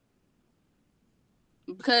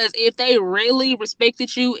 Because if they really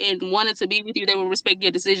respected you and wanted to be with you, they would respect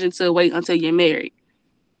your decision to wait until you're married.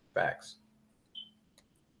 Facts.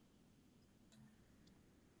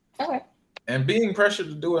 Okay. And being pressured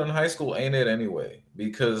to do it in high school ain't it anyway,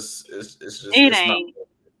 because it's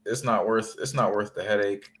not worth the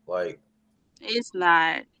headache. Like it's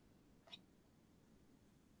not.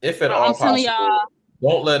 If at all possible,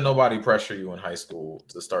 don't let nobody pressure you in high school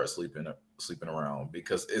to start sleeping around,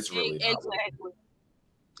 because it's really not exactly.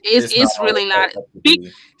 It's really not.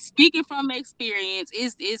 Speaking from experience,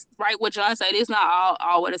 it's right what John said. It's not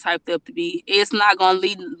all what it's hyped up to be. It's not gonna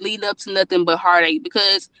lead up to nothing but heartache,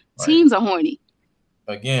 because teens are horny.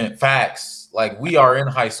 Again, facts. Like, we are in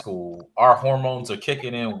high school, our hormones are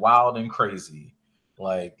kicking in wild and crazy.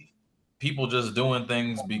 Like, people just doing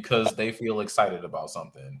things because they feel excited about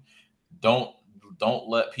something. Don't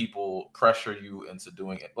let people pressure you into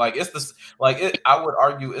doing it. Like, it's this, like, I would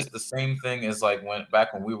argue it's the same thing as like when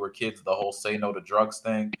we were kids, the whole say no to drugs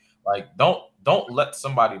thing. Like, don't let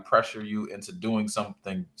somebody pressure you into doing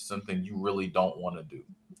something you really don't want to do.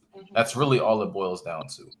 That's really all it boils down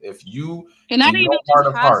to. If you in your heart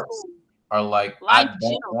of hearts are like, I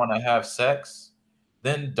don't want to have sex,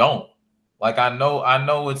 then don't. Like, I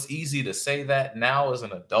know it's easy to say that now as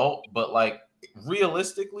an adult, but like,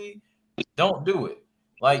 realistically, don't do it.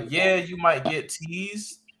 Like, yeah, you might get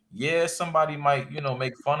teased. Yeah, somebody might,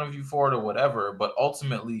 make fun of you for it or whatever, but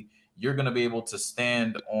ultimately you're going to be able to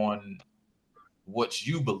stand on what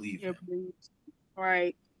you believe in.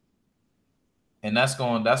 Right. And that's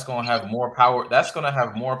going to have more power. That's going to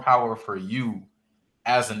have more power for you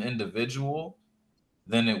as an individual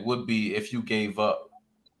than it would be if you gave up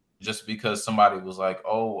just because somebody was like,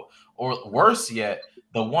 oh, or worse yet,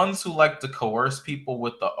 the ones who like to coerce people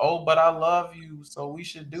with the, oh, but I love you, so we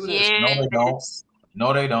should do this. Yes. No, they don't.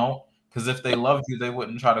 No, they don't. Because if they loved you, they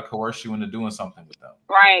wouldn't try to coerce you into doing something with them.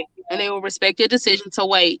 Right. And they will respect your decision to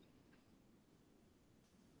wait.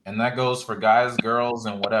 And that goes for guys, girls,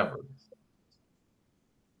 and whatever.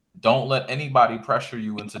 Don't let anybody pressure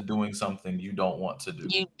you into doing something you don't want to do.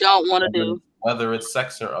 You don't want to do. Whether it's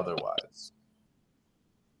sex or otherwise.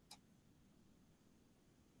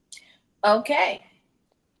 Okay.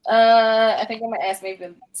 I think I'm going to ask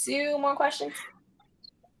maybe 2 more questions.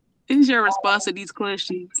 Is your response to these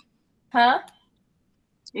questions? Huh?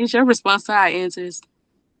 Is your response to our answers?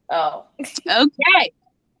 Oh. Okay.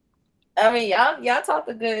 I mean, y'all talked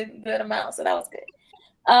a good amount, so that was good.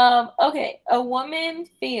 Okay. A woman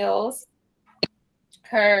feels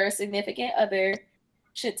her significant other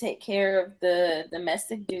should take care of the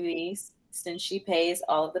domestic duties since she pays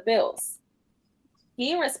all of the bills.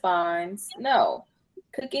 He responds, no,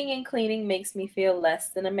 cooking and cleaning makes me feel less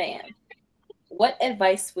than a man. What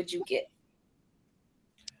advice would you give?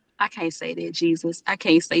 I can't say that, Jesus. I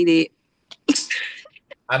can't say that.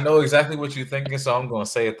 I know exactly what you're thinking, so I'm going to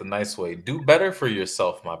say it the nice way. Do better for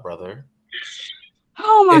yourself, my brother.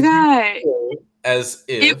 Oh, my God. as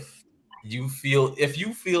if you feel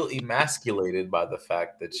emasculated by the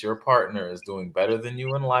fact that your partner is doing better than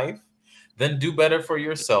you in life, then do better for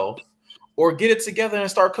yourself or get it together and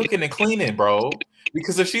start cooking and cleaning, bro.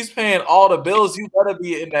 Because if she's paying all the bills, you better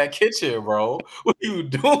be in that kitchen, bro. What are you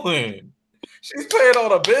doing? She's paying all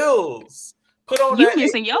the bills. Put on You that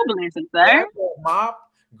missing your blessing, grab sir. that mop,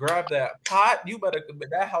 grab that pot.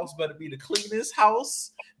 That house better be the cleanest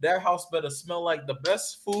house. That house better smell like the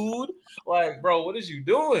best food. Like, bro, what is you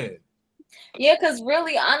doing? Yeah, because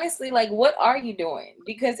really, honestly, like, what are you doing?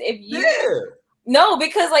 Because if you Yeah. no,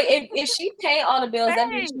 because like if she paying all the bills, that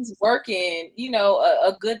means Hey. she's working, you know,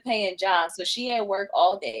 a good paying job. So she at work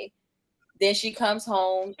all day. Then she comes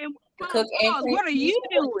home And to cook and pause, clean. what are you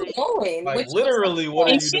doing? doing? Like, Which literally, what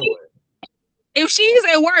are If you she doing? if she's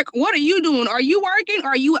at work, what are you doing? Are you working?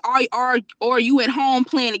 Are you at home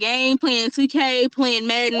playing a game, playing 2K, playing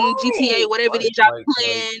Madden, GTA, whatever it is y'all Like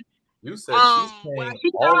playing? you said, she's While paying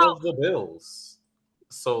she's all out, of the bills.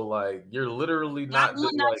 So, like, you're literally not not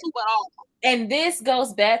one, not like, two, but all. And this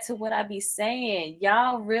goes back to what I be saying.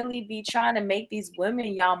 Y'all really be trying to make these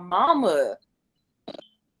women y'all mama.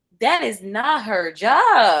 That is not her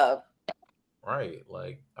job. right.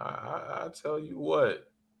 Like, I tell you what.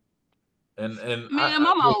 And Man, my the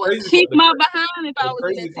mama would crazy kick part, my behind if I the was in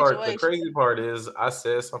crazy that part, the situation. crazy part is I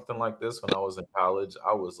said something like this when I was in college.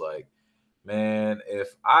 I was like, man,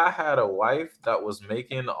 if I had a wife that was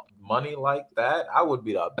making money like that, I would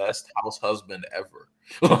be the best house husband ever.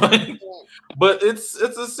 Like, but it's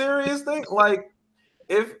a serious thing. Like,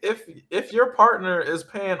 if your partner is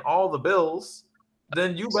paying all the bills,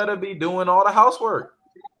 then you better be doing all the housework.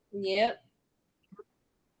 Yep.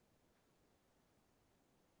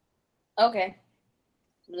 Okay.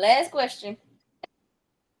 Last question.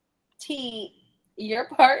 T, your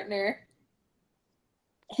partner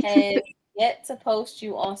has yet to post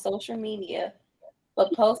you on social media,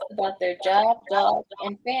 but post about their job, dog,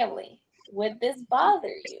 and family. Would this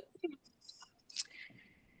bother you?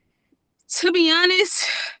 To be honest,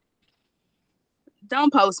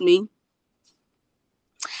 don't post me.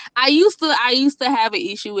 I used to have an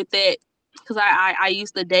issue with that because I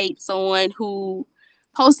used to date someone who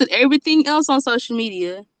posted everything else on social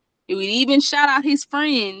media. He would even shout out his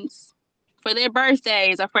friends for their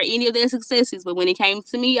birthdays or for any of their successes. But when it came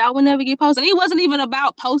to me, I would never get posted. It wasn't even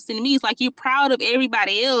about posting me. It's like you're proud of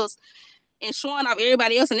everybody else and showing off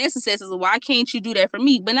everybody else and their successes. Why can't you do that for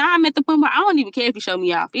me? But now I'm at the point where I don't even care if you show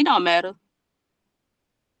me off. It don't matter.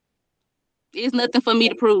 It's nothing for me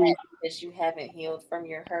to prove. Because you haven't healed from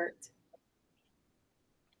your hurt.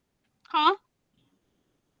 Huh?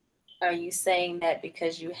 Are you saying that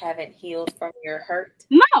because you haven't healed from your hurt?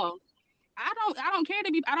 No. I don't care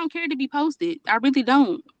to be posted. I really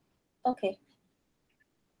don't. Okay.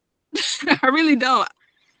 I really don't.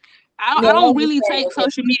 I don't really take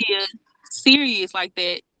social media serious like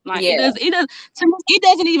that. Like Yeah. it does to me, it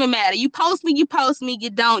doesn't even matter. You post me, you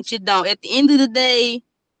don't. At the end of the day,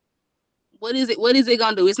 what is it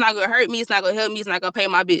gonna do? It's not gonna hurt me, it's not gonna help me, it's not gonna pay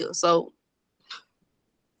my bills. So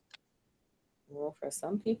Well, for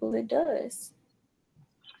some people it does.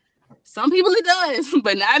 some people it does,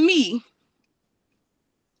 but not me.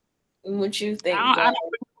 What you think? I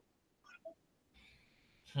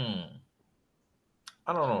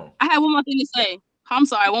don't know. I have one more thing to say. I'm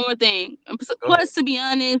sorry, one more thing. Plus, to be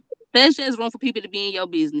honest, that's just room for people to be in your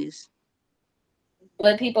business.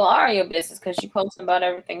 But people are in your business because you post about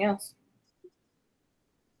everything else.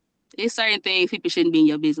 There's certain things people shouldn't be in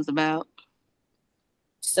your business about.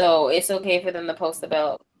 So it's okay for them to post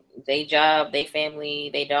about their job, their family,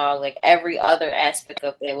 their dog, like every other aspect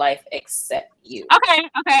of their life except you. Okay,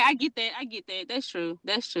 I get that. That's true.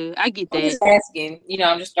 I get that. I'm just asking,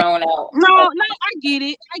 I'm just throwing out. No, I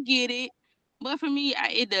get it. But for me,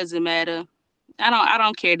 it doesn't matter. I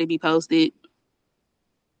don't care to be posted.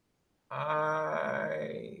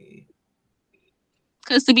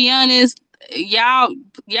 Cause to be honest, y'all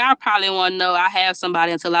probably want to know I have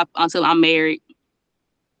somebody until I'm married.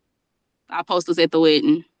 I post us at the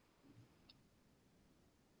wedding.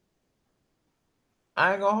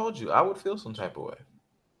 I ain't gonna hold you. I would feel some type of way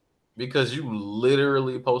because you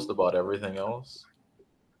literally post about everything else.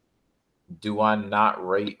 Do I not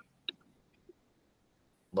rate?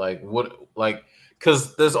 Like what? Like,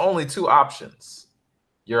 because there's only two options: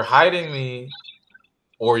 you're hiding me,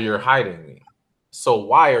 or you're hiding me. So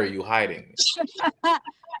why are you hiding me?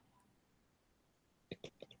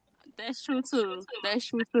 That's true too. That's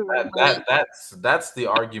the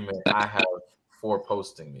argument I have for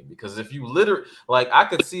posting me, because if you literally, like, I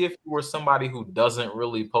could see if you were somebody who doesn't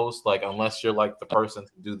really post, like, unless you're like the person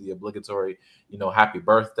to do the obligatory, happy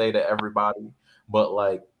birthday to everybody, but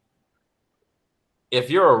like if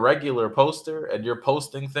you're a regular poster and you're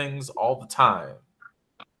posting things all the time,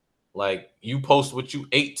 like you post what you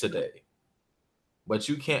ate today, but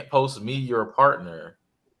you can't post me, your partner,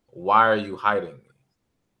 why are you hiding me?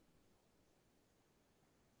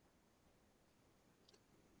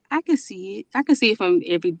 I can see it. I can see it from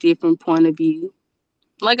every different point of view.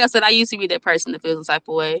 Like I said, I used to be that person that feels the type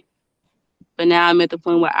of way, but now I'm at the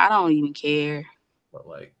point where I don't even care. But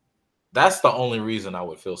like, that's the only reason I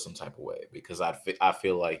would feel some type of way, because I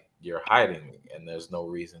feel like you're hiding me, and there's no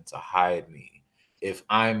reason to hide me. If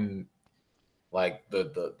I'm like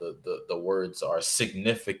the words are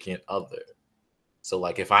significant other, so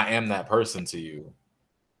like if I am that person to you,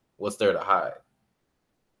 what's there to hide?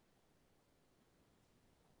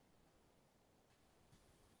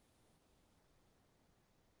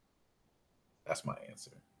 That's my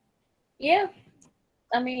answer. Yeah.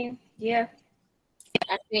 I mean, yeah.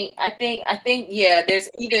 I think yeah, there's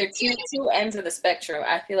either two ends of the spectrum.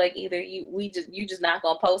 I feel like either you just not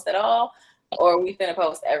gonna post at all, or we finna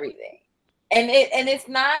post everything. And it's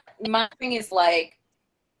not, my thing is like,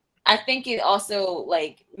 I think it also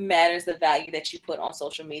like matters the value that you put on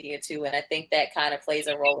social media too. And I think that kind of plays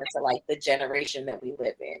a role into like the generation that we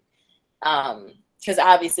live in. Because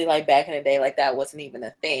obviously like back in the day, like that wasn't even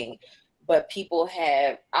a thing. But people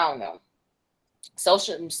have, I don't know,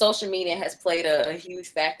 social media has played a huge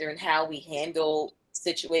factor in how we handle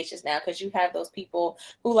situations now, because you have those people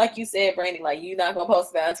who, like you said, Brandy, like you're not gonna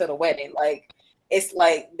post that until the wedding. Like it's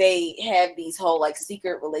like they have these whole like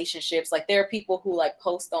secret relationships. Like there are people who like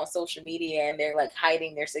post on social media and they're like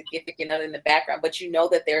hiding their significant other in the background, but you know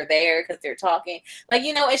that they're there because they're talking. Like,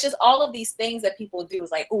 you know, it's just all of these things that people do.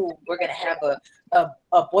 Is like, oh, we're gonna have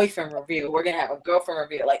a boyfriend review, we're gonna have a girlfriend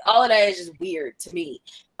review. Like all of that is just weird to me.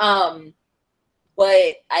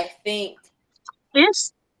 But I think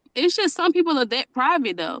It's just some people are that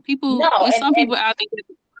private though. People, no, and and, some people out there.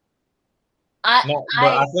 No,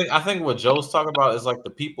 but I think what Joe's talking about is like the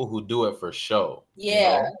people who do it for show.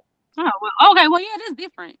 yeah. Oh, well, okay, well, yeah, that's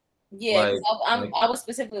different. Yeah, Like, I was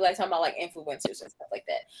specifically like talking about like influencers and stuff like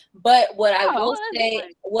that. But what I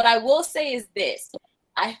will say is this.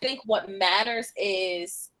 I think what matters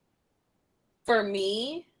is, for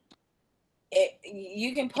me,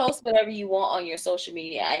 you can post whatever you want on your social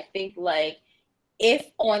media. I think like,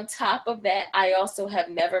 if on top of that, I also have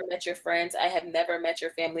never met your friends, I have never met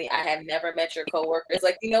your family, I have never met your coworkers.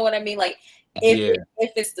 Like, you know what I mean? Like, if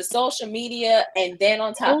it's the social media, and then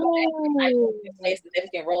on top of that, I play a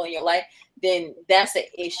significant role in your life, then that's an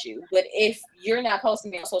issue. But if you're not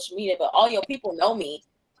posting me on social media, but all your people know me,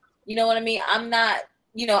 you know what I mean? I'm not.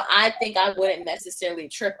 You know, I think I wouldn't necessarily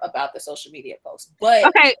trip about the social media post. But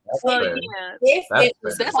okay, so if that's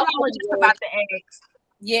what I was just about to ask.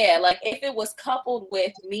 Yeah, like if it was coupled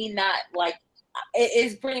with me not like, it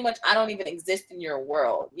is pretty much I don't even exist in your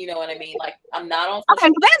world. You know what I mean? Like I'm not on. Okay,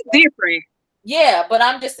 well, that's different. Yeah, but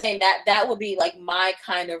I'm just saying that would be like my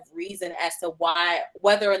kind of reason as to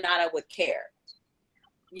whether or not I would care.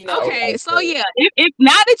 You know? Okay, so yeah, if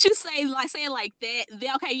now that you say like that,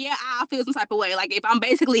 then okay, yeah, I feel some type of way. Like if I'm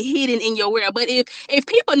basically hidden in your world, but if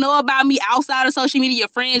people know about me outside of social media, your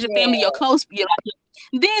friends, your family, your close, then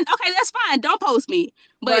okay, that's fine. Don't post me.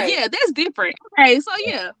 But yeah, that's different. Okay, so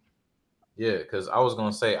yeah. Yeah, because I was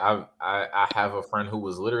gonna say I have a friend who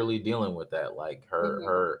was literally dealing with that. Like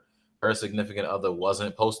her significant other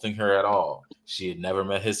wasn't posting her at all. She had never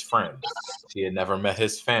met his friends. She had never met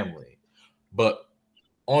his family. But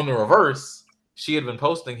on the reverse, she had been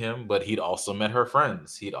posting him, but he'd also met her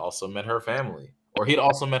friends. He'd also met her family. Or he'd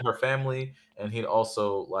also met her family, and he'd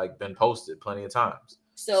also like been posted plenty of times.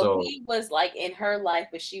 So he was like in her life,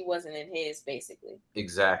 but she wasn't in his, basically.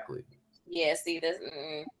 Exactly. Yeah, see, this.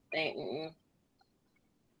 And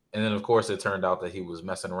then, of course, it turned out that he was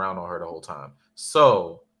messing around on her the whole time.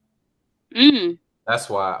 So that's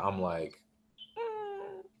why I'm like,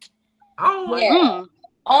 I don't like.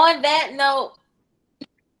 On that note,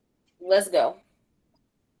 let's go.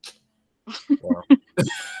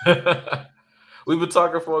 We've been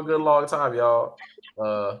talking for a good long time, y'all.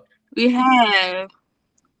 We have.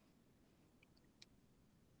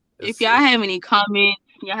 If y'all have any comments,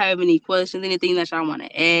 y'all have any questions, anything that y'all want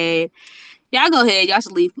to add, y'all go ahead. Y'all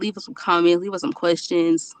should leave us some comments, leave us some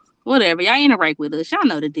questions, whatever. Y'all interact with us. Y'all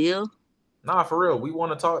know the deal. Nah, for real. We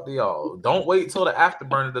want to talk to y'all. Don't wait till the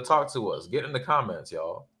afterburner to talk to us. Get in the comments,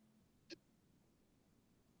 y'all.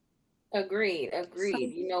 Agreed.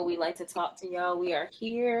 You know, we like to talk to y'all. We are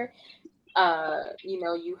here. You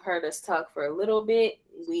know, you heard us talk for a little bit.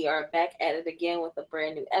 We are back at it again with a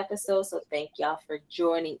brand new episode. So thank y'all for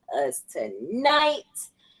joining us tonight.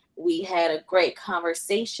 We had a great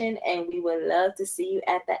conversation, and we would love to see you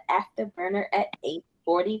at the Afterburner at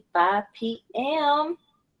 8:45 p.m.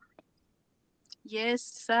 Yes,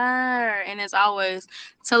 sir. And as always,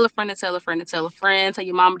 tell a friend to tell a friend to tell a friend. Tell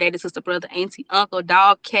your mom, daddy, sister, brother, auntie, uncle,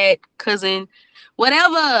 dog, cat, cousin,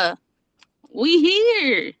 whatever. We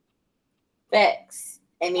here. Facts.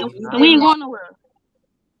 And if And you we did ain't not, going nowhere.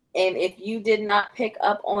 and if you did not pick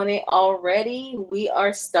up on it already, we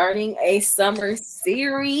are starting a summer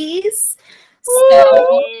series.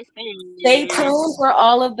 So stay tuned for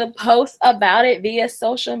all of the posts about it via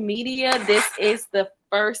social media. This is the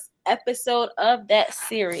first episode of that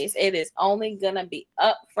series. It is only gonna be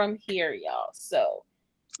up from here, y'all. So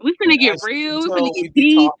We finna get real. We finna We get be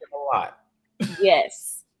deep. talking a lot.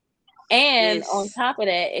 yes. And Yes. on top of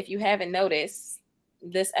that, if you haven't noticed,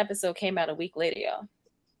 this episode came out a week later, y'all.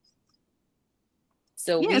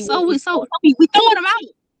 So Yeah, we so will we be- throwing them out.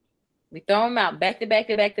 we throw them out back to back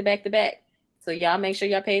to back to back to back. So y'all make sure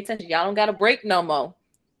y'all pay attention. Y'all don't got a break no more.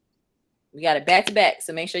 We got it back to back.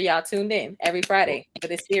 So make sure y'all tuned in every Friday for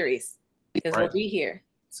this series because we'll Right. be here.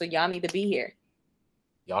 So y'all need to be here.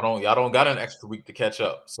 Y'all don't got an extra week to catch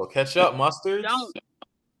up. So catch up, mustards. Don't.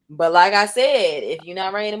 But like I said, if you're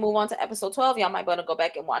not ready to move on to episode 12, y'all might better go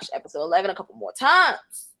back and watch episode 11 a couple more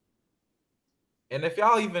times. And if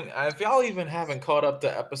y'all even haven't caught up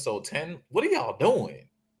to episode 10, what are y'all doing?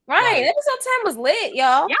 Right. Like- Episode 10 was lit,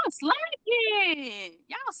 y'all. Y'all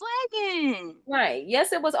slacking. Right.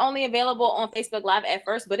 Yes, it was only available on Facebook Live at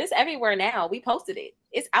first, but it's everywhere now. We posted it.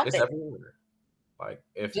 It's out It's there. everywhere. Like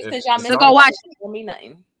if Just if- because y'all if missed go watch it, don't mean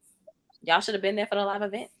nothing. Y'all should have been there for the live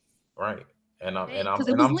event. right. And I'm Yeah, and I'm 'cause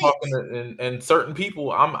it and was I'm lit. talking to and certain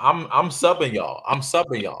people. I'm subbing y'all. I'm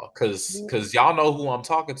subbing y'all because y'all know who I'm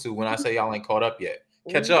talking to when I say y'all ain't caught up yet.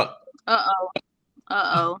 Catch up.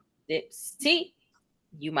 Uh-oh. Dips T.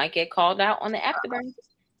 You might get called out on the afterburn.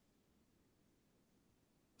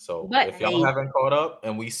 So But if y'all hey. haven't caught up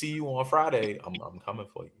and we see you on Friday, I'm coming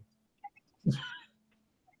for you.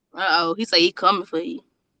 Uh-oh. He said he coming for you.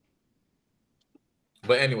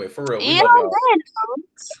 But anyway, for real, we And love on y'all. that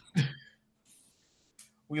note,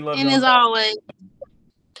 We love and y'all. as always,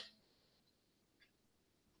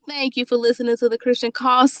 thank you for listening to the Christian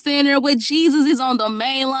Call Center where Jesus is on the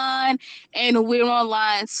main line and we're on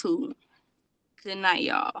line 2. Good night,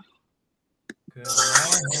 y'all. Good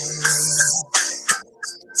night.